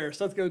 to be fair,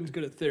 Seth Godin's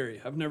good at theory.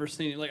 I've never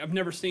seen it. Like I've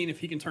never seen if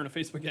he can turn a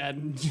Facebook ad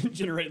and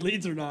generate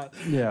leads or not.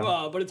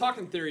 Yeah. But at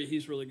talking theory,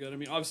 he's really good. I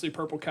mean, obviously,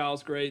 Purple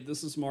Cow's great.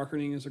 This Is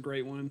Marketing is a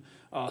great one.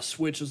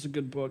 Switch is a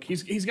good book.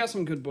 He's got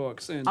some good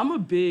books. And I'm a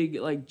big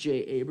like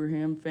Jay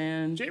Abraham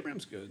fan. Jay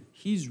Abraham's good.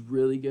 He's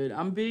really good.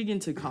 I'm big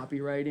into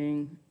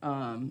copywriting.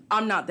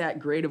 I'm not that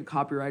great of a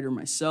copywriter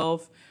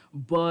myself,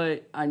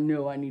 but I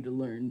know I need to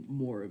learn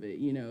more of it,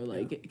 you know,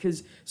 like,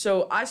 because,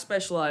 so I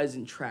specialize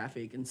in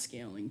traffic and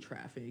scaling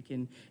traffic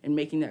and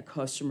making that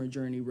customer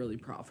journey really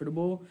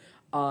profitable.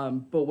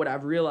 But what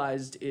I've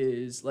realized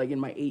is, like, in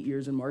my 8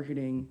 years in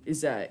marketing,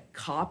 is that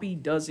copy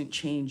doesn't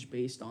change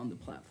based on the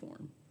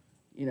platform.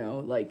 You know,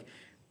 like,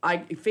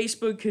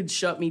 Facebook could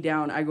shut me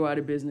down, I go out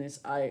of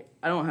business, I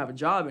don't have a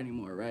job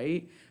anymore,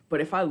 right?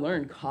 But if I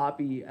learn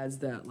copy as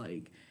that,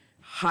 like,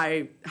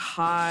 high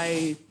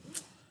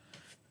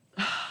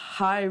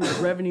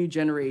revenue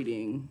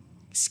generating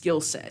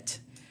skill set,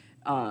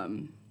 I'll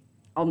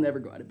never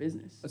go out of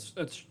business.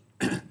 That's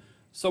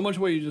so much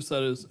of what you just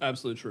said is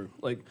absolutely true.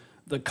 Like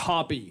the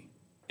copy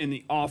and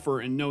the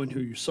offer and knowing who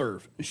you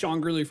serve. Sean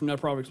Greeley from Net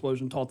Profit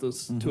Explosion taught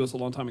this to us a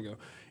long time ago.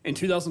 In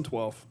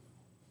 2012,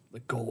 the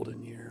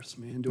golden years,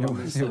 man.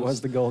 It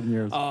was the golden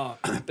years.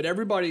 But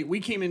everybody, we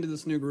came into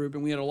this new group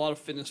and we had a lot of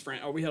fitness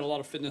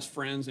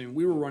friends, and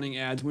we were running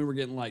ads and we were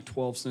getting like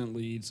 12-cent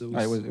leads. It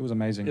was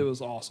amazing. It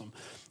was awesome.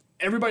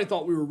 Everybody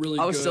thought we were really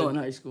good. I was still in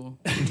high school.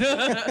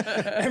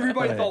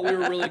 Everybody thought we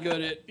were really good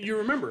at, you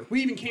remember,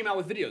 we even came out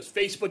with videos.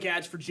 Facebook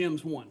ads for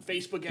gyms won.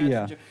 Facebook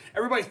ads for gyms.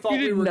 Everybody thought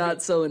we were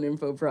not sell an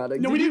info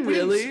product. No, we didn't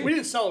really. We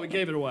didn't sell it. We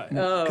gave it away.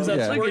 Oh,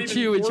 look at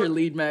you with your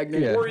lead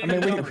magnet. Yeah. I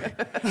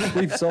mean,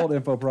 we've sold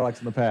info products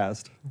in the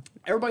past.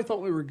 Everybody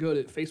thought we were good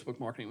at Facebook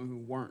marketing when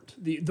we weren't.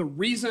 The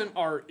reason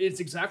it's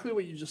exactly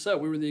what you just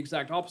said. We were the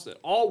exact opposite.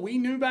 All we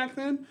knew back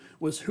then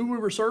was who we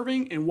were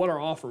serving and what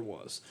our offer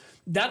was.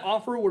 That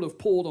offer would have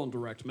pulled on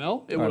direct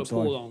mail. It would have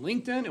pulled on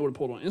LinkedIn. It would have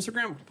pulled on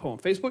Instagram. It would have pulled on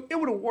Facebook. It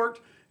would have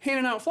worked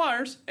handing out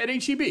flyers at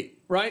HEB,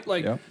 right?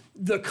 Like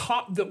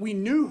that we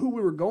knew who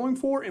we were going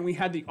for, and we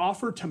had the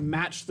offer to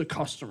match the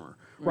customer,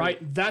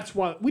 right? That's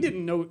why we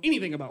didn't know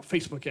anything about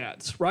Facebook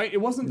ads, right? It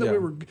wasn't that we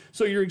were.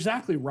 So you're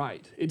exactly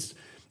right. It's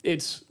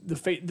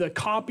the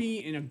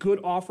copy and a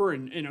good offer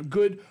and a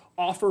good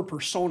offer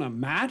persona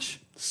match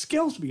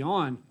scales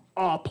beyond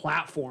a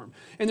platform.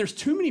 And there's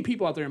too many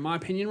people out there, in my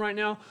opinion, right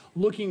now,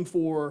 looking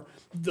for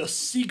the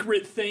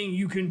secret thing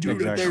you can do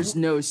There's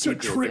no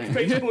secret to trick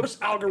thing. Facebook's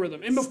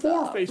algorithm. And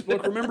before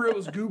Facebook, remember it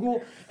was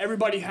Google,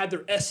 everybody had their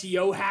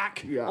SEO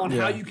hack on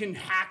how you can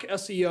hack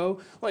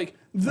SEO. Like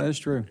that is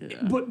true.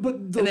 But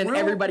and then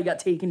everybody got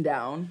taken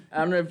down. I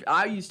don't know if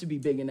I used to be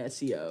big in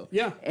SEO.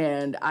 Yeah.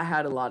 And I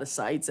had a lot of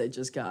sites that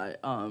just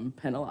got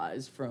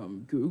penalized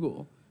from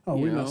Google. Oh,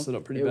 we messed it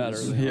up pretty bad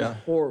early. It was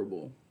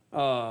horrible.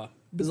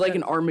 It was like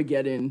an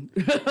Armageddon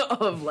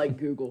of like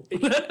Google.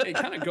 It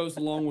kind of goes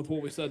along with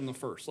what we said in the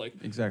first. Like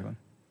exactly.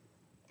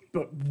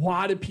 But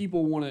why do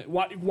people want to?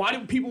 Why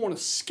do people want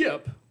to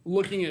skip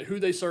looking at who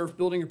they serve,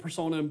 building a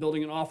persona, and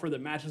building an offer that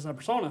matches that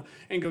persona,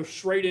 and go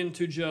straight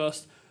into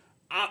just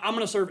I'm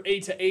going to serve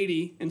 8 to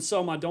 80 and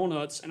sell my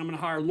donuts, and I'm going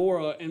to hire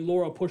Laura, and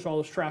Laura push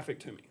all this traffic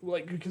to me.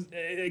 Like, because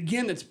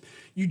again,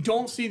 you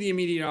don't see the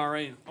immediate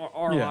ROI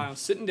on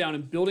sitting down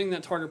and building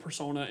that target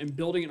persona and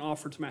building an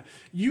offer to match.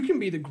 You can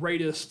be the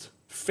greatest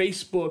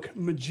Facebook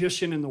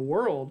magician in the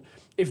world.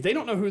 If they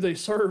don't know who they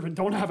serve and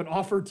don't have an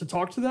offer to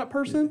talk to that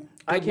person,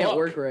 I can't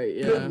work right.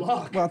 Yeah. Good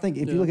luck. Well, I think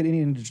if you look at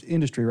any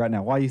industry right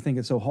now, why you think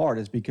it's so hard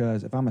is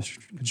because if I'm a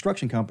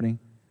construction company,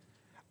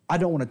 I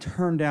don't want to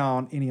turn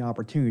down any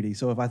opportunity.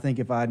 So if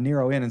I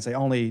narrow in and say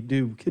only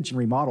do kitchen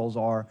remodels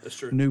or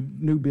new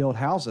build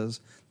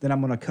houses, then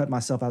I'm going to cut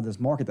myself out of this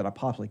market that I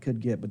possibly could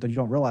get. But you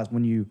don't realize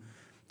when you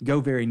go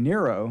very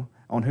narrow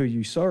on who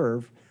you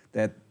serve,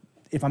 that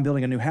if I'm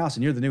building a new house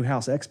and you're the new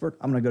house expert,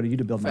 I'm going to go to you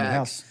to build my new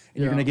house.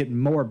 And you're going to get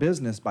more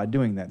business by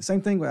doing that. The same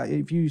thing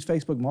if you use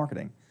Facebook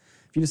marketing.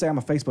 If you just say I'm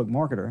a Facebook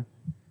marketer,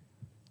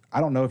 I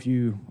don't know if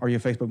you are you a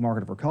Facebook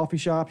marketer for coffee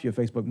shops, you're a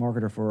Facebook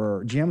marketer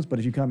for gyms, but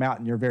if you come out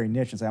and you're very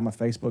niche and say, I'm a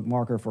Facebook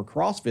marketer for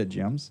CrossFit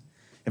gyms,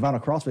 if I'm a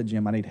CrossFit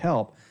gym, I need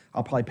help,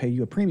 I'll probably pay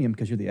you a premium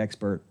because you're the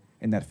expert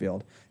in that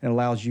field. And it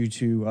allows you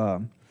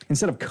to,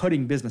 instead of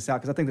cutting business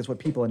out, because I think that's what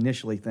people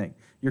initially think,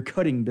 you're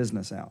cutting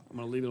business out. I'm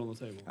going to leave it on the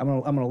table. I'm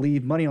gonna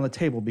leave money on the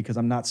table because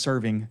I'm not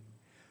serving,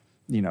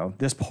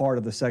 this part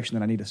of the section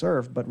that I need to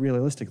serve. But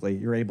realistically,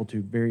 you're able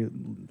to very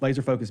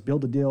laser focus,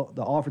 build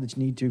the offer that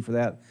you need to for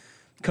that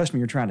customer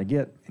you're trying to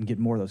get, and get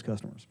more of those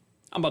customers.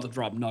 I'm about to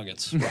drop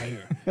nuggets right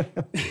here.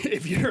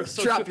 If you're a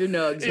Drop your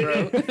nugs,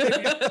 bro.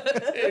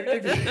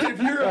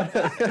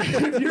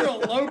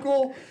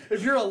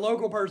 if you're a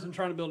local person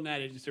trying to build an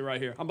ad agency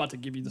right here, I'm about to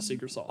give you the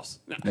secret sauce.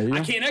 Now, I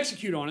can't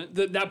execute on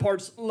it. That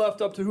part's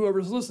left up to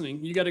whoever's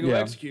listening. You got to go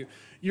execute.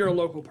 You're a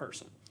local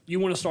person. You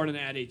want to start an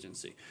ad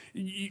agency.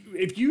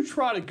 If you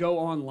try to go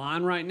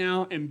online right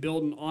now and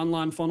build an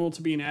online funnel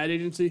to be an ad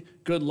agency,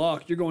 good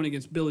luck. You're going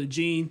against Billie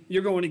Jean.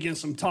 You're going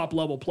against some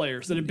top-level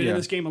players that have been in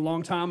this game a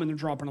long time, and they're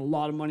dropping a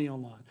lot of money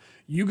online.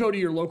 You go to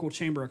your local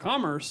chamber of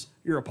commerce,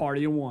 you're a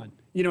party of one.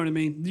 You know what I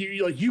mean?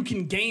 You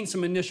can gain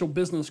some initial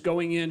business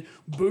going in,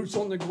 boots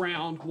on the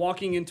ground,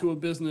 walking into a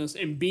business,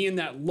 and being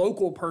that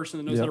local person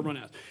that knows how to run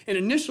ads. And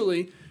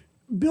initially,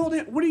 build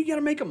it. What do you got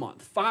to make a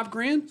month?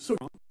 $5,000? So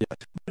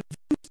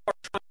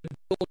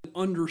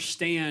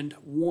understand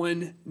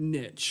one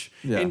niche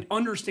and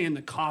understand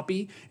the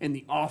copy and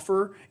the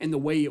offer and the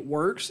way it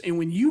works. And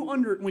when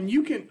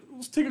you can,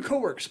 let's take a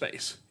co-work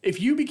space.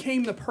 If you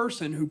became the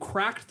person who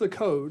cracked the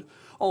code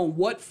on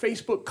what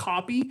Facebook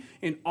copy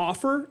and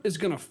offer is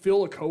going to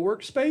fill a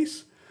co-work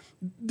space,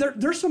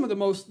 there's some of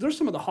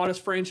the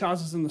hottest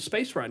franchises in the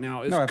space right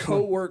now is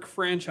co-work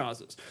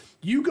franchises.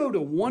 You go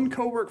to one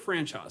co-work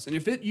franchise, and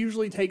if it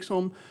usually takes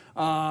them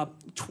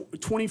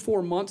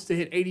 24 months to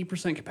hit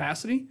 80%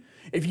 capacity,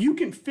 if you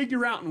can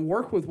figure out and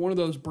work with one of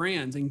those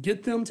brands and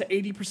get them to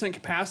 80%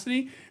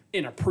 capacity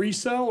in a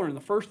pre-sale or in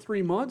the first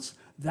 3 months,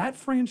 that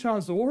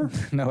franchisor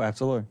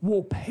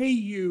will pay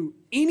you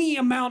any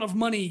amount of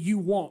money you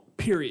want,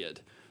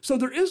 period. So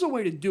there is a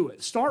way to do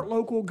it. Start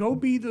local. Go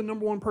be the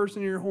number one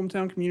person in your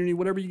hometown community.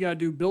 Whatever you got to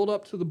do, build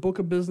up to the book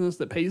of business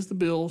that pays the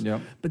bills.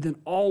 But then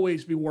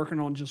always be working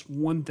on just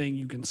one thing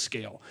you can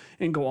scale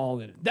and go all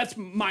in it. That's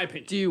my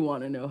opinion. Do you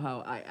want to know how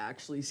I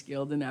actually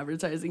scaled an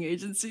advertising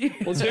agency?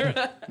 Let's hear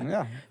it.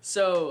 Yeah.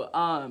 So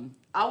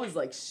I was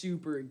like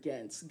super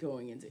against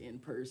going into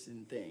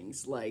in-person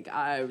things. Like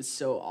I was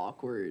so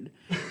awkward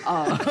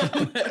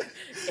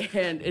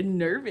and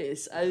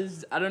nervous.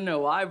 I don't know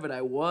why, but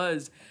I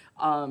was.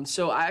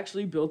 So I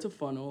actually built a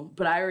funnel,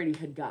 but I already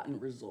had gotten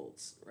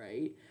results,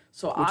 right?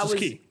 So Which is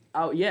key.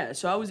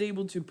 So I was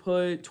able to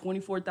put a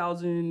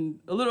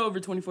little over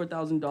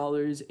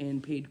 $24,000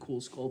 in paid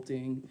Cool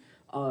Sculpting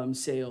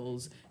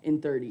sales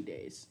in 30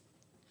 days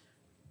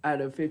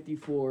out of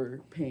 54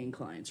 paying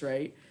clients,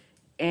 right?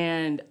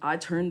 And I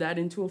turned that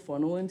into a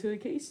funnel, into a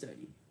case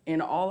study.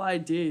 And all I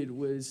did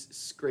was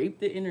scrape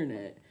the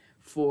internet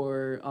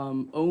for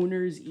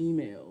owners'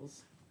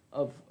 emails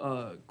of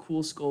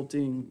Cool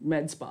Sculpting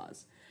med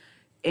spas.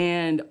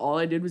 And all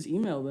I did was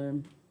email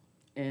them,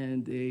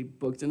 and they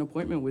booked an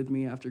appointment with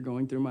me after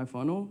going through my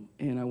funnel,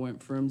 and I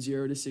went from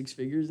 0 to 6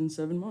 figures in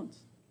 7 months.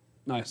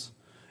 Nice.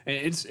 And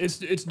it's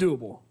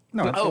doable.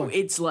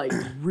 It's like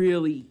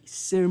really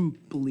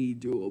simply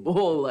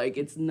doable. Like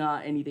it's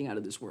not anything out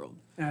of this world.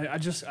 I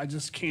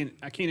just can't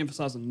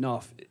emphasize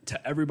enough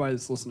to everybody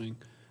that's listening,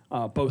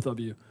 both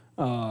of you.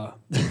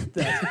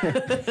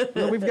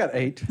 We've got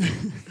 8.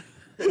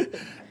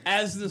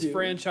 As this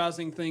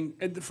franchising thing,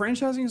 the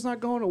franchising is not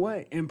going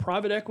away. And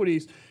private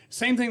equities,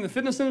 same thing the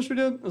fitness industry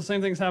did, the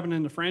same thing's happening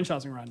in the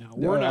franchising right now.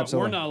 We're not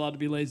allowed to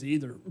be lazy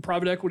either.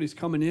 Private equity's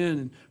coming in,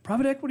 and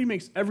private equity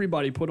makes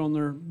everybody put on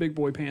their big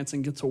boy pants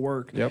and get to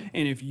work. Yep.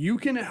 And if you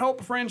can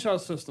help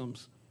franchise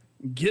systems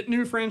get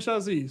new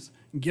franchisees,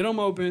 get them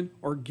open,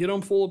 or get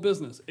them full of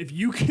business, if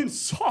you can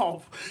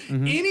solve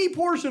any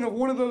portion of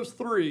one of those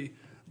three,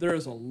 there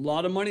is a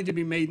lot of money to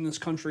be made in this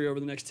country over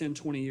the next 10,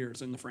 20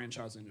 years in the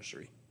franchise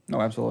industry. No,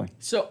 absolutely.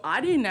 So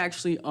I didn't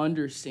actually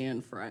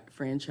understand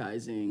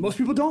franchising. Most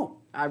people don't.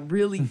 I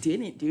really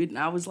didn't, dude. And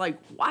I was like,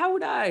 why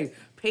would I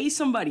pay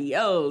somebody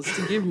else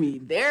to give me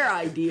their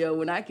idea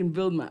when I can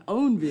build my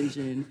own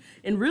vision?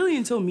 And really,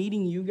 until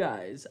meeting you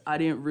guys, I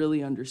didn't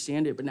really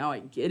understand it. But now I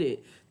get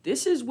it.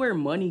 This is where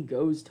money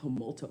goes to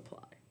multiply.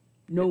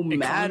 No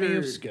matter. Economy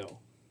of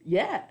scale.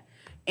 Yeah.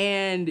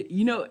 And,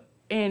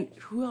 and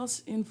who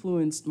else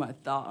influenced my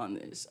thought on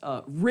this?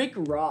 Rick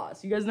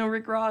Ross. You guys know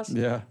Rick Ross?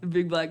 Yeah. The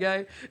big black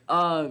guy.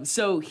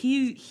 So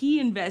he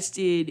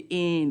invested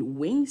in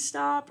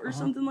Wingstop or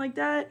something like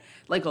that,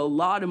 like a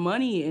lot of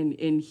money.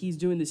 And he's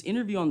doing this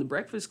interview on The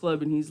Breakfast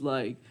Club, and he's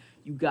like,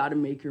 you got to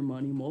make your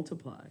money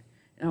multiply.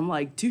 And I'm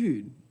like,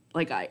 dude,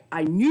 like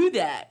I knew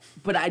that,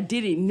 but I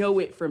didn't know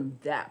it from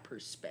that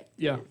perspective.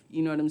 Yeah.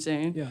 You know what I'm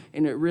saying? Yeah.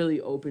 And it really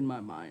opened my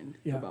mind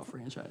about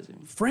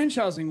franchising.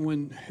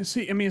 Franchising,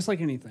 it's like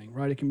anything,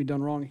 right? It can be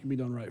done wrong, it can be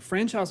done right.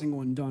 Franchising,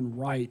 when done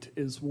right,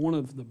 is one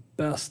of the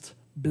best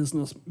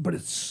business, but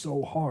it's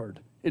so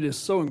hard. It is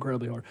so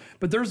incredibly hard.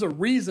 But there's a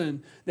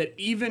reason that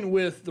even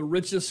with the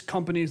richest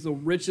companies, the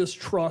richest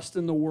trust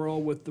in the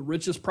world, with the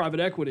richest private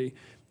equity,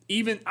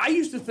 even I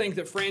used to think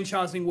that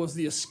franchising was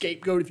the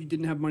scapegoat if you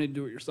didn't have money to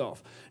do it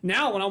yourself.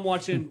 Now when I'm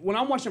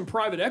watching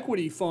private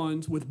equity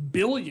funds with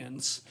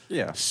billions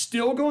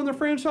still going the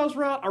franchise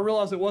route, I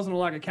realize it wasn't a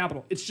lack of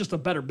capital. It's just a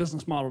better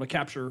business model to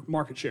capture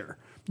market share.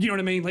 You know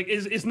what I mean? Like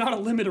it's not a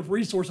limit of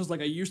resources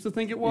like I used to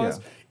think it was.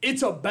 Yeah.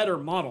 It's a better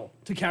model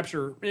to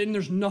capture, and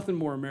there's nothing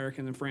more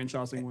American than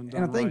franchising when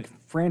done right. And I think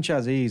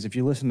franchisees, if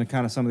you listen to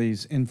kind of some of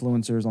these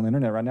influencers on the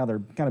internet right now,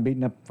 they're kind of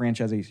beating up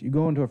franchisees. You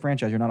go into a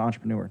franchise, you're not an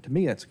entrepreneur. To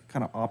me, that's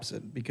kind of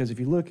opposite, because if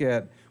you look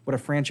at what a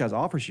franchise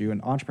offers you,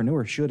 an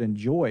entrepreneur should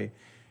enjoy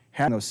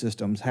having those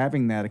systems,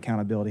 having that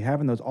accountability,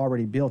 having those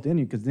already built in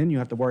you, because then you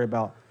have to worry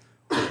about,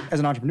 as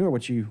an entrepreneur,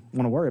 what you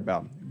want to worry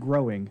about,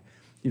 growing.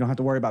 You don't have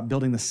to worry about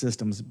building the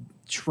systems,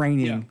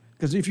 training. Yeah.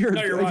 Because if you're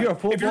right. you're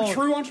if you're a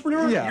true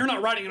entrepreneur, you're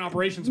not writing an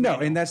operations. No,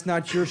 manual. And that's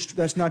not your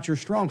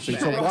strong suit.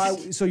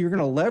 So you're going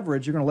to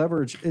leverage.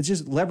 It's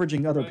just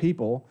leveraging other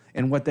people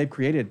and what they've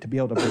created to be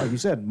able to, like you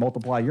said,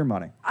 multiply your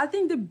money. I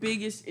think the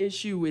biggest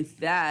issue with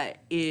that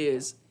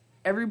is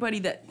everybody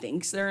that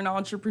thinks they're an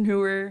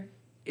entrepreneur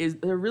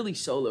they're really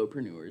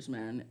solopreneurs,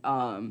 man.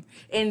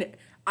 And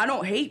I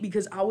don't hate,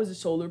 because I was a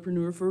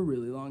solopreneur for a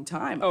really long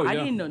time. I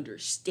didn't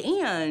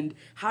understand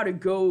how to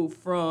go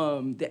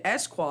from the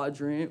S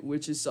quadrant,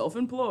 which is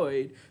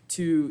self-employed,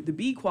 to the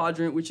B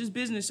quadrant, which is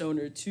business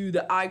owner, to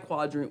the I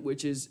quadrant,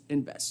 which is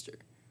investor.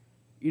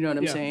 You know what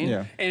I'm saying?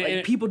 Yeah.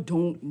 And people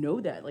don't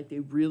know that. Like, they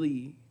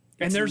really...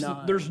 And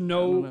there's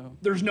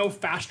no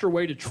faster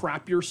way to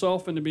trap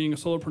yourself into being a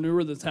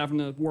solopreneur that's having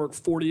to work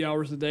 40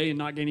 hours a day and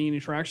not gaining any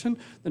traction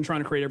than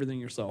trying to create everything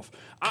yourself.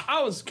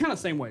 I was kind of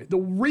the same way. The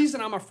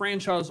reason I'm a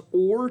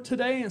franchisor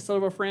today instead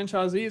of a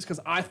franchisee is because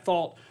I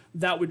thought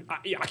that would,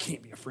 I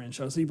can't be a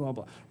franchisee, blah,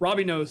 blah.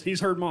 Robbie knows.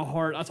 He's heard my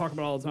heart. I talk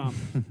about it all the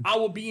time. I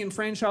will be in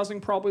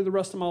franchising probably the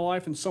rest of my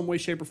life in some way,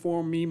 shape, or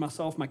form, me,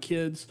 myself, my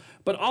kids.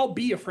 But I'll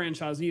be a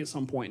franchisee at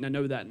some point, and I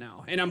know that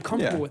now. And I'm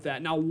comfortable with that,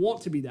 and I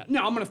want to be that.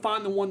 Now, I'm going to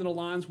find the one that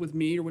aligns with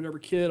me or whatever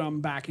kid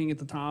I'm backing at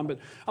the time, but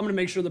I'm going to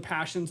make sure the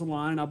passions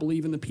align, and I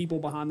believe in the people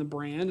behind the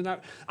brand.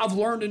 And I've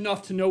learned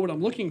enough to know what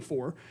I'm looking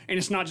for, and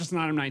it's not just an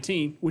item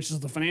 19, which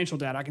is the financial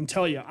data. I can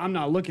tell you, I'm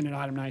not looking at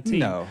item 19.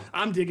 No.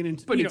 I'm digging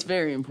into... But it's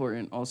very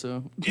important also.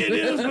 It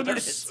is, but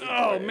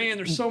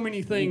there's so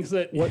many things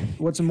that...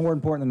 What's more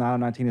important than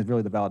item 19 is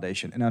really the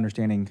validation and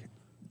understanding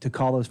to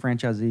call those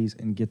franchisees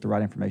and get the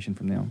right information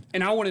from them.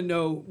 And I want to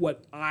know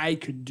what I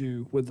could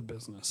do with the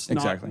business.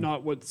 Exactly.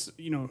 Not what's,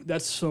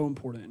 that's so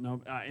important.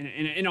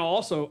 And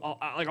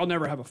I'll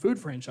never have a food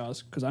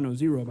franchise because I know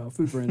zero about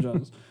food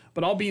franchises,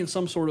 but I'll be in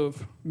some sort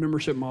of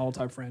membership model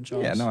type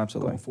franchise. Yeah, no,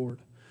 absolutely. Going forward.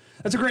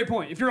 That's a great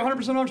point. If you're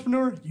 100%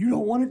 entrepreneur, you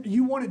want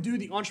to do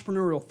the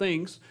entrepreneurial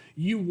things.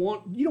 You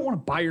don't want to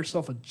buy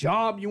yourself a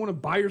job. You want to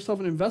buy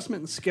yourself an investment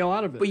and scale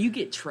out of it. But you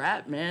get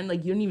trapped, man.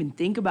 Like, you don't even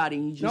think about it,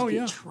 and you just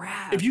get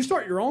trapped. If you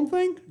start your own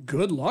thing,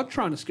 good luck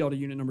trying to scale to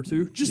unit number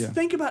 2. Just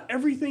think about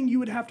everything you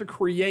would have to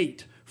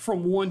create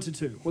from 1 to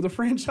 2. With a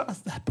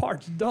franchise, that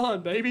part's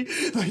done, baby.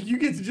 Like, you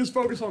get to just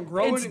focus on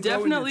growing. It's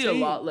definitely a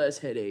lot less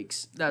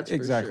headaches. That's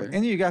exactly. For sure.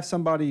 And you got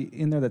somebody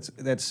in there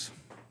that's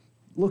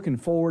looking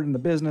forward in the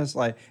business,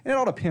 and it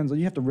all depends.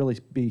 You have to really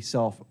be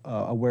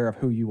self-aware of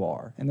who you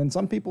are. And then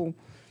some people,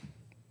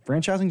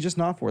 franchising is just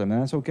not for them,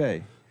 and that's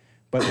okay.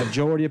 But the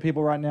majority of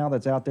people right now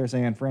that's out there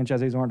saying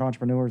franchisees aren't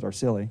entrepreneurs are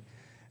silly,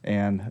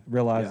 and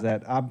realize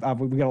that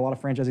we got a lot of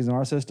franchisees in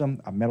our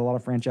system. I've met a lot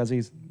of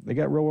franchisees. They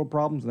got real world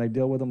problems, and they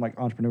deal with them like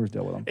entrepreneurs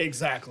deal with them.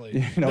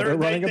 Exactly. They're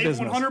running a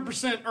business. They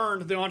 100%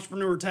 earned the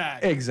entrepreneur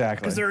tag.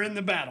 Exactly. Because they're in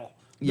the battle.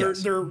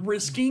 Yes. They're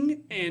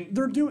risking, and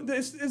they're doing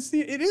this. It's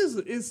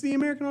the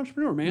American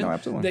entrepreneur, man. No,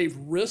 absolutely. They've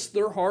risked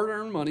their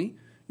hard-earned money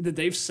that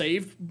they've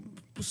saved,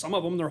 some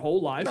of them their whole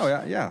lives. Oh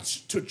yeah.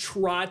 To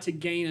try to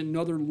gain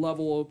another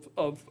level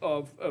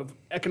of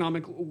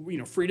economic,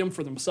 freedom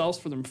for themselves,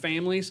 for their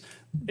families.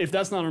 If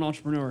that's not an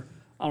entrepreneur,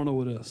 I don't know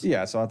what is.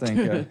 Yeah, so I think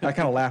I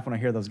kind of laugh when I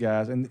hear those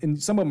guys, and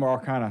some of them are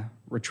kind of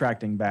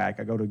retracting back.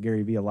 I go to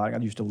Gary Vee a lot. I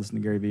used to listen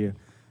to Gary Vee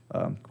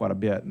quite a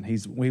bit, and he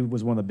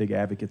was one of the big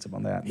advocates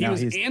on that. He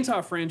was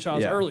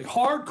anti-franchise early,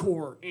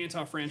 hardcore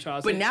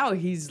anti-franchise. But now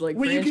he's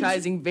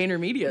franchising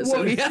VaynerMedia,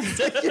 so he has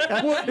to.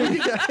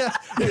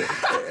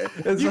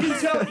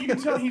 You can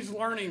tell he's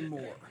learning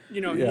more.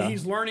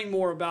 He's learning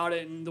more about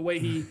it, and the way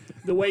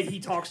he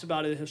talks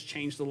about it has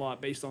changed a lot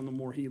based on the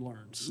more he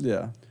learns.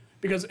 Yeah.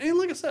 Because, and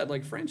like I said,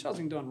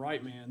 franchising done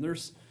right, man,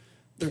 there's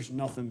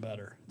nothing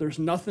better. There's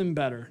nothing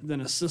better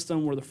than a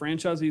system where the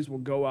franchisees will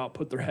go out,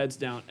 put their heads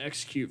down,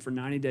 execute for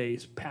 90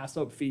 days, pass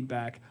up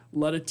feedback,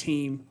 let a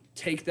team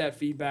take that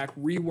feedback,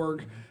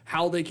 rework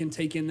how they can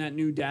take in that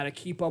new data,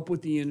 keep up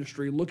with the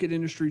industry, look at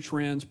industry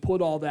trends,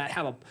 put all that,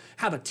 have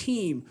a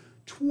team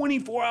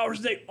 24 hours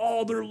a day,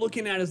 all they're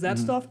looking at is that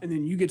stuff, and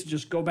then you get to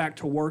just go back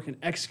to work and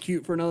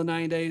execute for another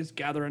 90 days,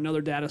 gather another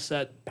data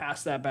set,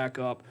 pass that back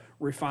up,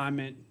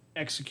 refinement,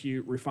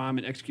 execute.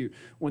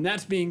 When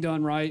that's being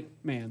done right,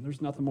 man,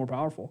 there's nothing more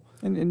powerful.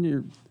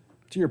 And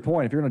to your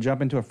point, if you're going to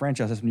jump into a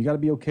franchise system, you got to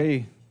be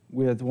okay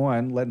with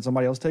one, letting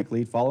somebody else take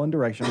lead, following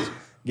directions,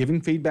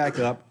 giving feedback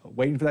up,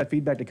 waiting for that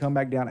feedback to come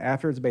back down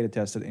after it's beta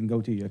tested and go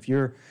to you. If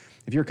you're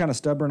kind of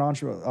stubborn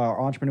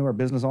entrepreneur,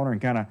 business owner,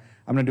 and kind of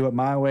I'm going to do it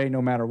my way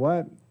no matter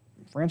what,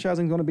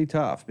 franchising is going to be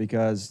tough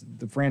because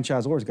the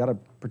franchisor's got to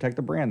protect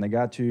the brand. They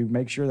got to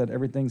make sure that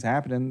everything's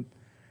happening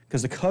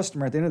because the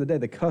customer, at the end of the day,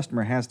 the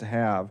customer has to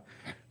have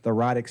the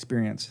right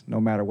experience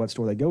no matter what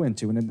store they go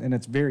into. And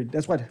that's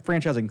why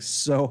franchising is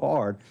so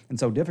hard and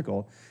so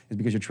difficult is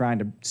because you're trying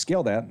to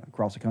scale that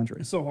across the country.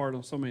 It's so hard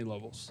on so many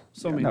levels.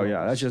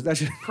 That's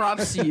just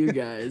Props to you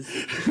guys.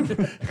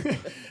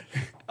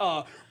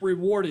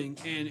 Rewarding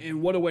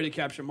and what a way to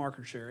capture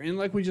market share. And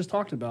like we just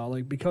talked about,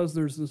 like because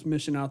there's this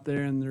mission out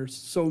there and there's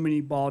so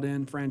many bought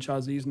in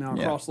franchisees now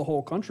across the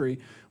whole country,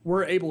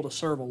 we're able to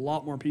serve a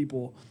lot more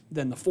people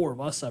than the four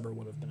of us ever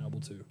would have been able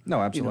to. No,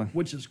 absolutely.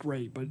 Which is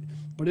great, but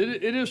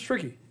it is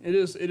tricky. It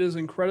is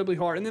incredibly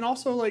hard. And then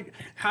also like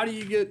how do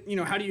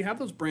you have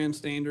those brand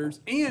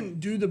standards and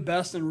do the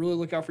best and really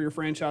look out for your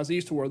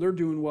franchisees to where they're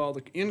doing well,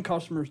 the end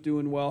customer's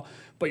doing well,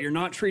 but you're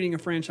not treating a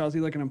franchisee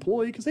like an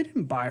employee because they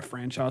didn't buy a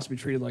franchise to be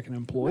treated like an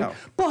employee. No.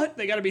 But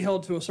they got to be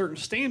held to a certain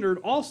standard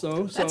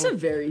also. So. That's a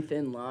very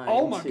thin line.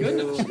 Oh my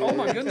goodness. Oh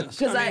my goodness.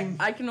 Because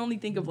I can only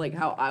think of like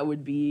how I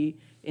would be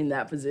in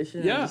that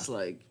position. Yeah. I'm just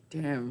like,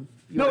 damn.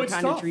 You're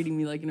kind of treating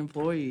me like an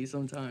employee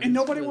sometimes. And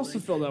nobody wants to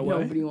feel that way.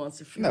 Nobody wants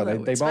to feel that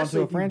way. They bought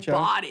into a franchise.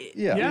 Bought it.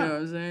 Yeah. You know what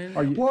I'm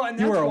saying?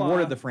 You were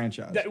awarded the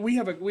franchise. We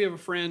have a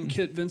friend,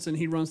 Kit Vincent.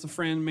 He runs the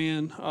Fran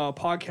Man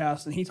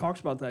podcast, and he talks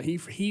about that.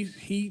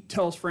 He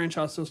tells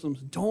franchise systems,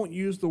 don't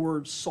use the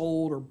word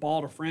sold or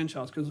bought a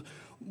franchise because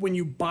when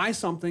you buy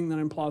something that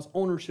implies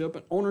ownership,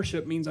 and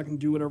ownership means I can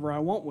do whatever I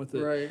want with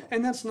it. Right.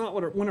 And that's not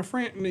what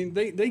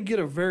they get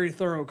a very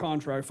thorough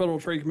contract. Federal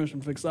Trade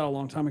Commission fixed that a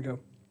long time ago.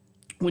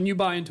 When you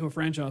buy into a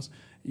franchise,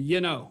 you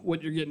know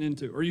what you're getting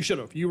into, or you should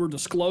have. You were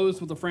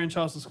disclosed with the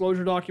franchise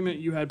disclosure document.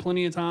 You had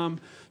plenty of time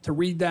to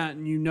read that,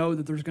 and you know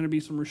that there's going to be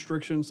some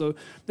restrictions. So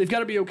they've got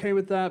to be okay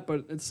with that, but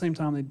at the same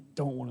time, they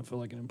don't want to feel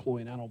like an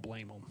employee, and I don't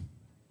blame them.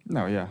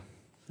 No, yeah.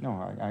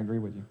 No, I agree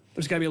with you.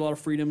 There's got to be a lot of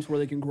freedoms where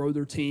they can grow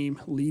their team,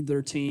 lead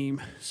their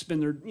team,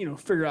 spend their,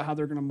 figure out how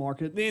they're going to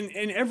market.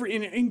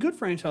 In good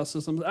franchise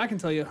systems, I can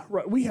tell you,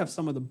 we have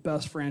some of the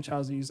best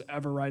franchisees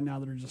ever right now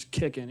that are just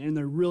kicking, and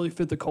they really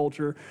fit the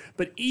culture.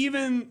 But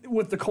even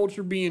with the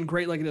culture being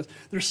great like it is,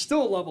 there's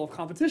still a level of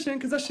competition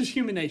because that's just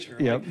human nature.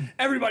 Yep. Like,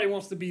 everybody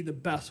wants to be the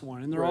best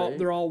one, and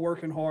they're all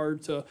working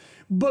hard to.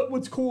 But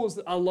what's cool is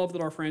that I love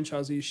that our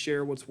franchisees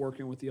share what's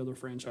working with the other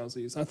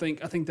franchisees. I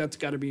think that's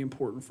got to be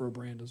important for a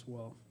brand as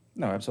well.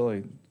 No,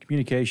 absolutely.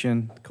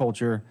 Communication,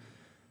 culture,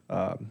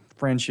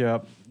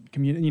 friendship,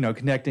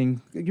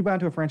 connecting. You buy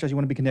into a franchise, you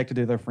want to be connected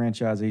to their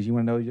franchisees. You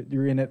want to know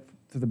you're in it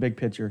for the big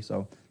picture.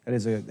 So that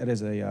is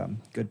a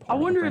good part.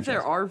 I wonder if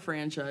there are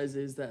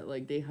franchises that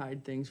like they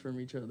hide things from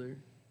each other.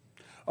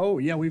 Oh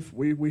yeah, we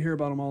hear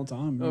about them all the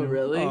time. Oh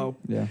really?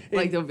 Yeah.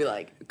 Like they'll be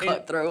like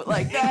cutthroat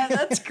like that.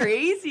 That's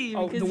crazy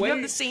because we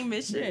have the same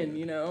mission,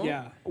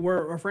 Yeah,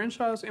 we're a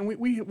franchise, and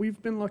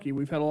we've been lucky.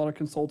 We've had a lot of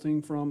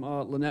consulting from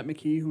Lynette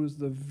McKee, who is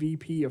the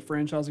VP of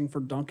franchising for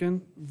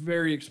Dunkin',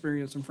 very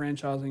experienced in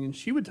franchising, and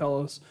she would tell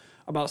us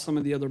about some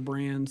of the other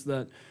brands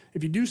that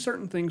if you do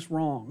certain things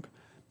wrong,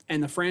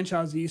 and the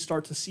franchisees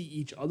start to see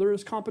each other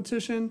as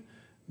competition,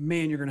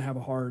 man, you're gonna have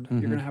a hard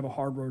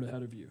road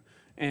ahead of you.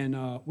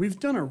 And we've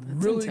done a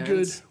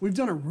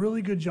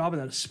really good job of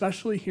that,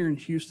 especially here in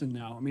Houston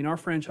now. I mean, our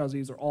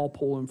franchisees are all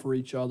pulling for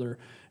each other,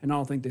 and I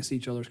don't think they see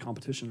each other as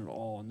competition at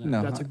all. And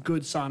that's a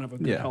good sign of a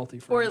good, healthy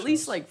franchise. Or at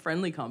least like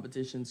friendly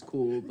competition's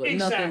cool, but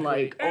nothing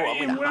like,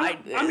 I'm gonna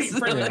hide this.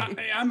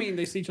 I mean,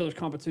 they see each other's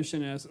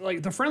competition as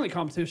like the friendly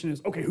competition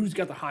is okay. Who's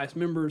got the highest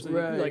members?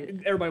 And like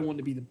everybody wanting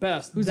to be the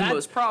best. Who's the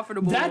most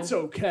profitable? That's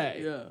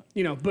okay.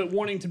 Yeah. But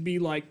wanting to be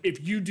like,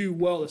 if you do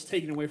well, it's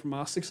taken away from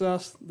my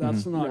success.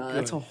 That's not good.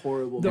 That's a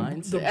horrible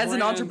mindset. As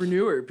an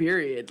entrepreneur,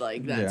 period,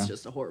 like that's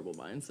just a horrible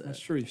mindset. That's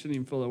true. You shouldn't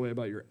even feel that way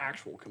about your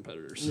actual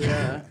competitors.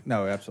 Yeah.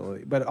 No,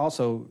 absolutely. But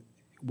also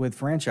with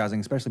franchising,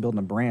 especially building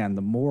a brand,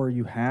 the more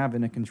you have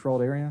in a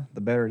controlled area,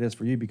 the better it is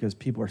for you because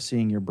people are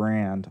seeing your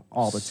brand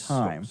all the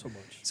time. So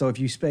much. So if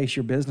you space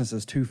your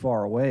businesses too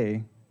far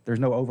away, there's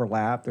no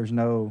overlap, there's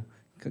no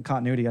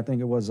continuity. I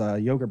think it was a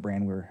yogurt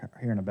brand we were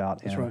hearing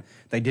about. That's right.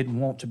 They didn't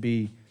want to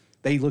be.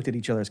 They looked at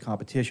each other as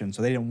competition,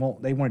 so they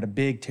wanted a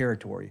big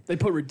territory. They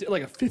put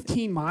like a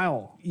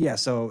 15-mile. Yeah,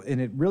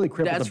 and it really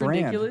crippled the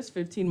brand. That's ridiculous.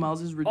 15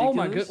 miles is ridiculous. Oh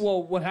my god!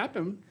 Well, what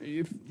happened?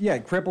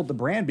 It crippled the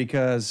brand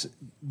because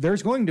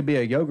there's going to be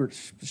a yogurt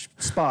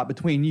spot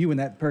between you and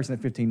that person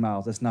at 15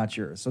 miles. That's not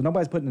yours. So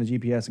nobody's putting the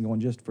GPS and going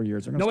just for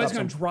yours. Nobody's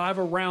going to drive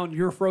around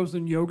your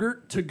frozen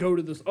yogurt to go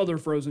to this other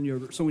frozen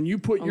yogurt. So when you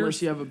put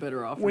unless you have a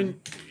better offer.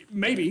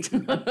 Maybe.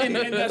 and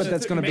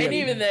that's going to be. And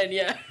even then,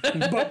 yeah.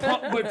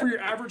 but for your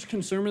average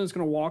consumer that's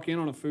going to walk in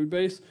on a food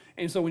base,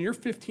 and so when you're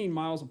 15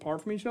 miles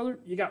apart from each other,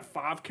 you got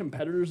 5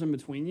 competitors in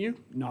between you.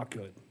 Not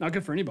good. Not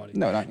good for anybody.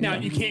 No, Now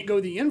you can't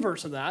go the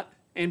inverse of that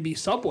and be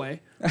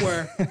Subway,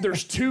 where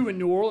there's two in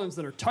New Orleans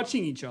that are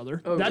touching each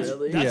other. Oh,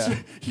 really?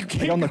 You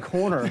can't Like on the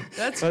corner.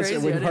 That's crazy. I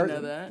didn't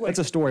know that. That's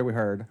a story we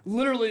heard.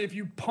 literally, if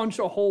you punch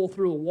a hole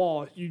through the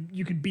wall,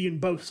 you could be in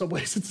both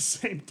subways at the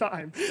same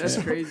time. That's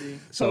crazy.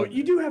 So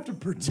you do have to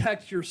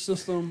protect your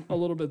system a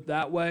little bit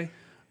that way.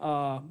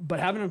 But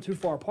having them too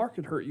far apart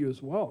could hurt you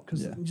as well,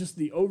 because just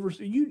the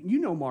you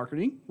know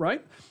marketing,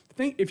 right?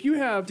 Think if you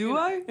have in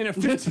a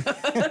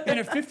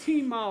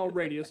 15-mile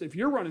radius, if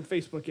you're running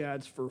Facebook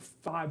ads for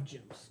 5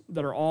 gyms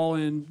that are all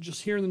in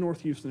just here in the North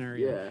Houston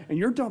area, and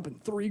you're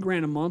dumping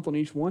 $3,000 a month on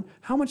each one,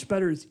 how much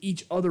better is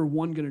each other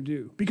one going to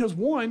do? Because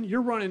one,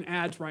 you're running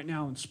ads right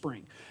now in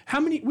spring. How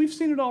many? We've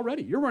seen it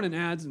already. You're running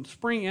ads in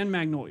spring and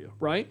Magnolia,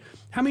 right?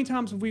 How many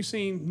times have we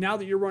seen now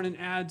that you're running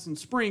ads in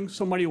spring,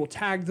 somebody will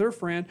tag their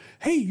friend,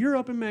 hey, you're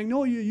up in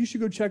Magnolia, you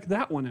should go check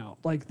that one out.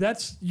 Like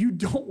you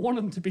don't want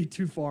them to be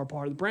too far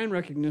apart. The brand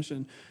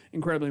recognition,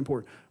 incredibly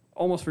important.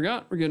 Almost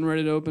forgot, we're getting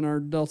ready to open our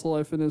Delta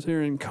Life Fitness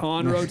here in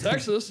Conroe,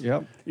 Texas.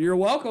 Yep. You're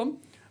welcome.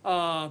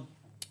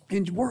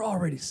 And we're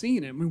already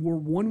seeing it. I mean, we're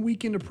 1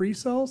 week into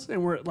pre-sales,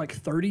 and we're at like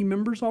 30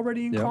 members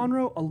already in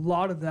Conroe. A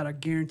lot of that, I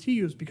guarantee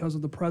you, is because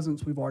of the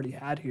presence we've already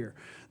had here.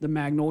 The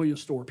Magnolia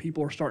store,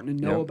 people are starting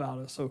to know about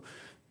us. So,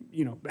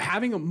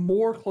 having them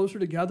more closer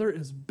together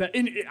is better.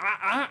 And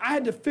I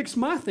had to fix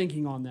my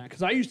thinking on that,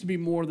 because I used to be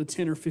more the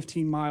 10 or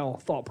 15 mile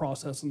thought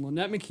process, and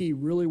Lynette McKee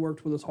really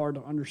worked with us hard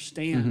to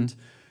understand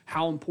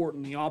how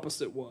important the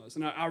opposite was.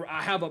 And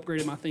I have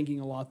upgraded my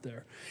thinking a lot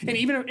there. And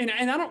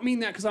and I don't mean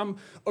that because I'm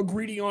a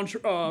greedy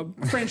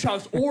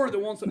franchisor that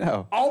wants to.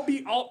 No.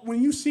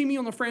 When you see me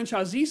on the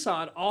franchisee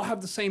side, I'll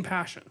have the same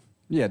passion.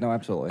 Yeah, no,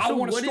 absolutely. I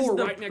want a store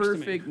right next to me. What is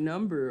the perfect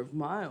number of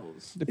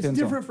miles? It's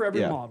different for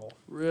every model.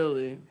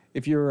 Really?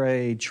 If you're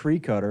a tree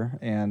cutter,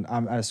 and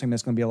I assume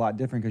that's going to be a lot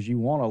different because you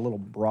want a little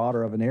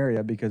broader of an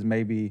area, because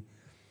maybe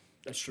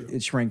that's true.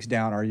 It shrinks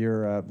down, or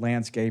you're a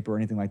landscaper or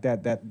anything like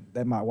that.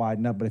 That might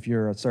widen up. But if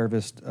you're a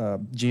serviced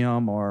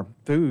gym or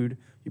food,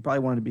 you probably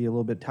want it to be a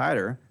little bit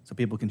tighter so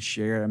people can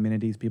share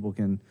amenities, people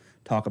can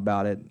talk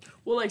about it.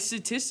 Well, like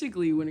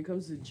statistically, when it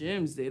comes to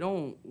gyms, they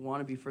don't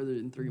want to be further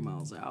than 3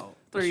 miles out.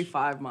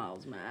 35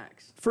 miles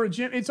max. For a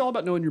gym, it's all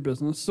about knowing your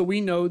business. So we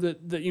know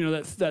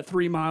that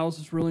 3 miles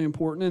is really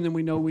important, and then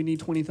we know we need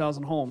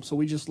 20,000 homes. So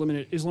we just limit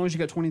it. As long as you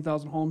got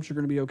 20,000 homes, you're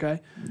going to be okay,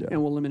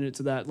 and we'll limit it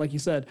to that. Like you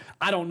said,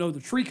 I don't know the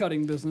tree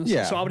cutting business,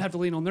 so I would have to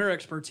lean on their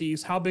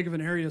expertise. How big of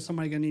an area is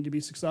somebody going to need to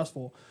be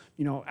successful?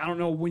 I don't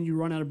know when you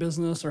run out of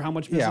business or how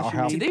much business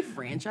you need. Do they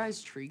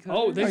franchise tree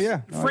cutters?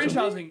 Oh,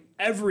 franchising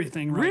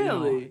everything right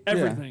now. Really?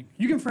 Everything.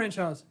 You can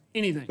franchise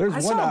anything. There's I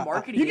one saw a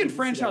marketing. You can agency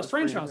franchise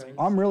that was franchising.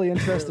 I'm really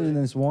interested in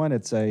this one.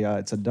 It's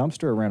a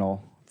dumpster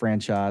rental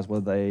franchise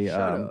with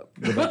a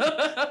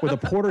with a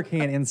porter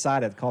can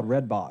inside it called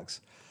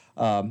Redbox.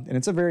 And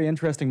it's a very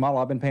interesting model.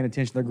 I've been paying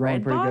attention. They're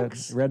growing pretty good.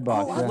 Redbox.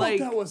 Oh, I thought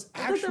that was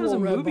actual a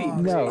movie.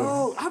 Redbox. No.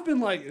 Oh, I've been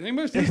like,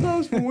 anybody see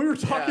those when we were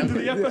talking to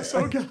the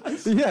FSO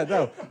guys? Yeah,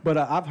 no. But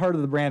I've heard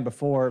of the brand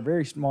before.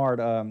 Very smart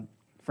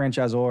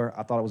franchisor.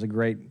 I thought it was a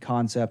great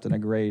concept and a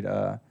great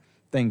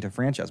thing to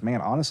franchise.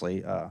 Man,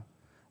 honestly,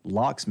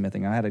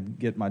 locksmithing. I had to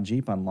get my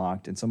Jeep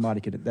unlocked, and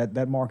somebody could.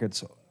 That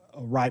market's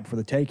ripe for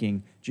the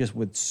taking, just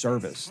with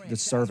service. The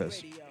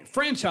service.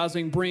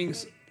 Franchising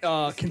brings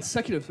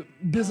consecutive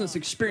business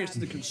experience to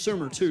the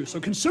consumer too. So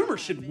consumers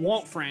should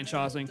want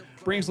franchising.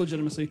 Brings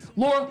legitimacy.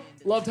 Laura,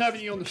 loved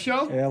having you on the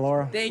show. Yeah,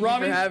 Laura. Thank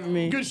Robbie, you for having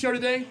me. Good show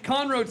today.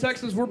 Conroe,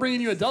 Texas. We're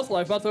bringing you a Delta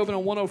Life. About to open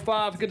on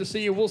 105. Good to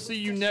see you. We'll see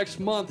you next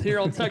month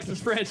here on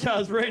Texas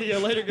Franchise Radio.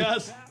 Later,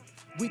 guys.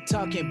 We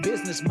talking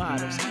business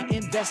models,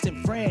 invest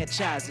in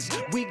franchises.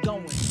 We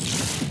going.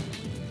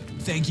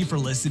 Thank you for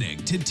listening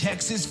to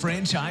Texas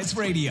Franchise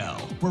Radio,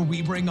 where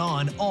we bring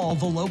on all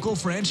the local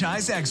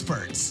franchise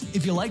experts.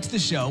 If you liked the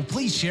show,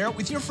 please share it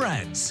with your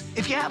friends.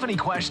 If you have any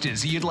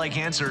questions you'd like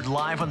answered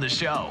live on the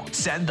show,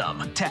 send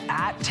them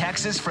to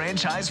 @Texas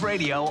Franchise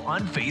Radio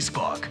on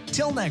Facebook.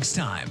 Till next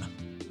time.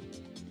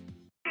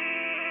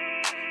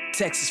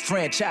 Texas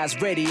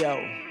Franchise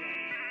Radio.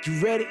 You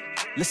ready?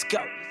 Let's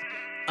go.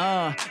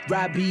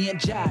 Robbie and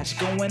Josh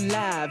going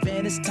live,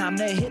 and it's time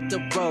to hit the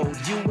road.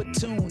 You were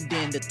tuned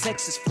in to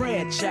Texas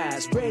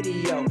Franchise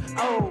Radio.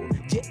 Oh,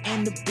 you're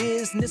in the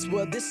business,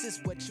 well, this is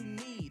what you need.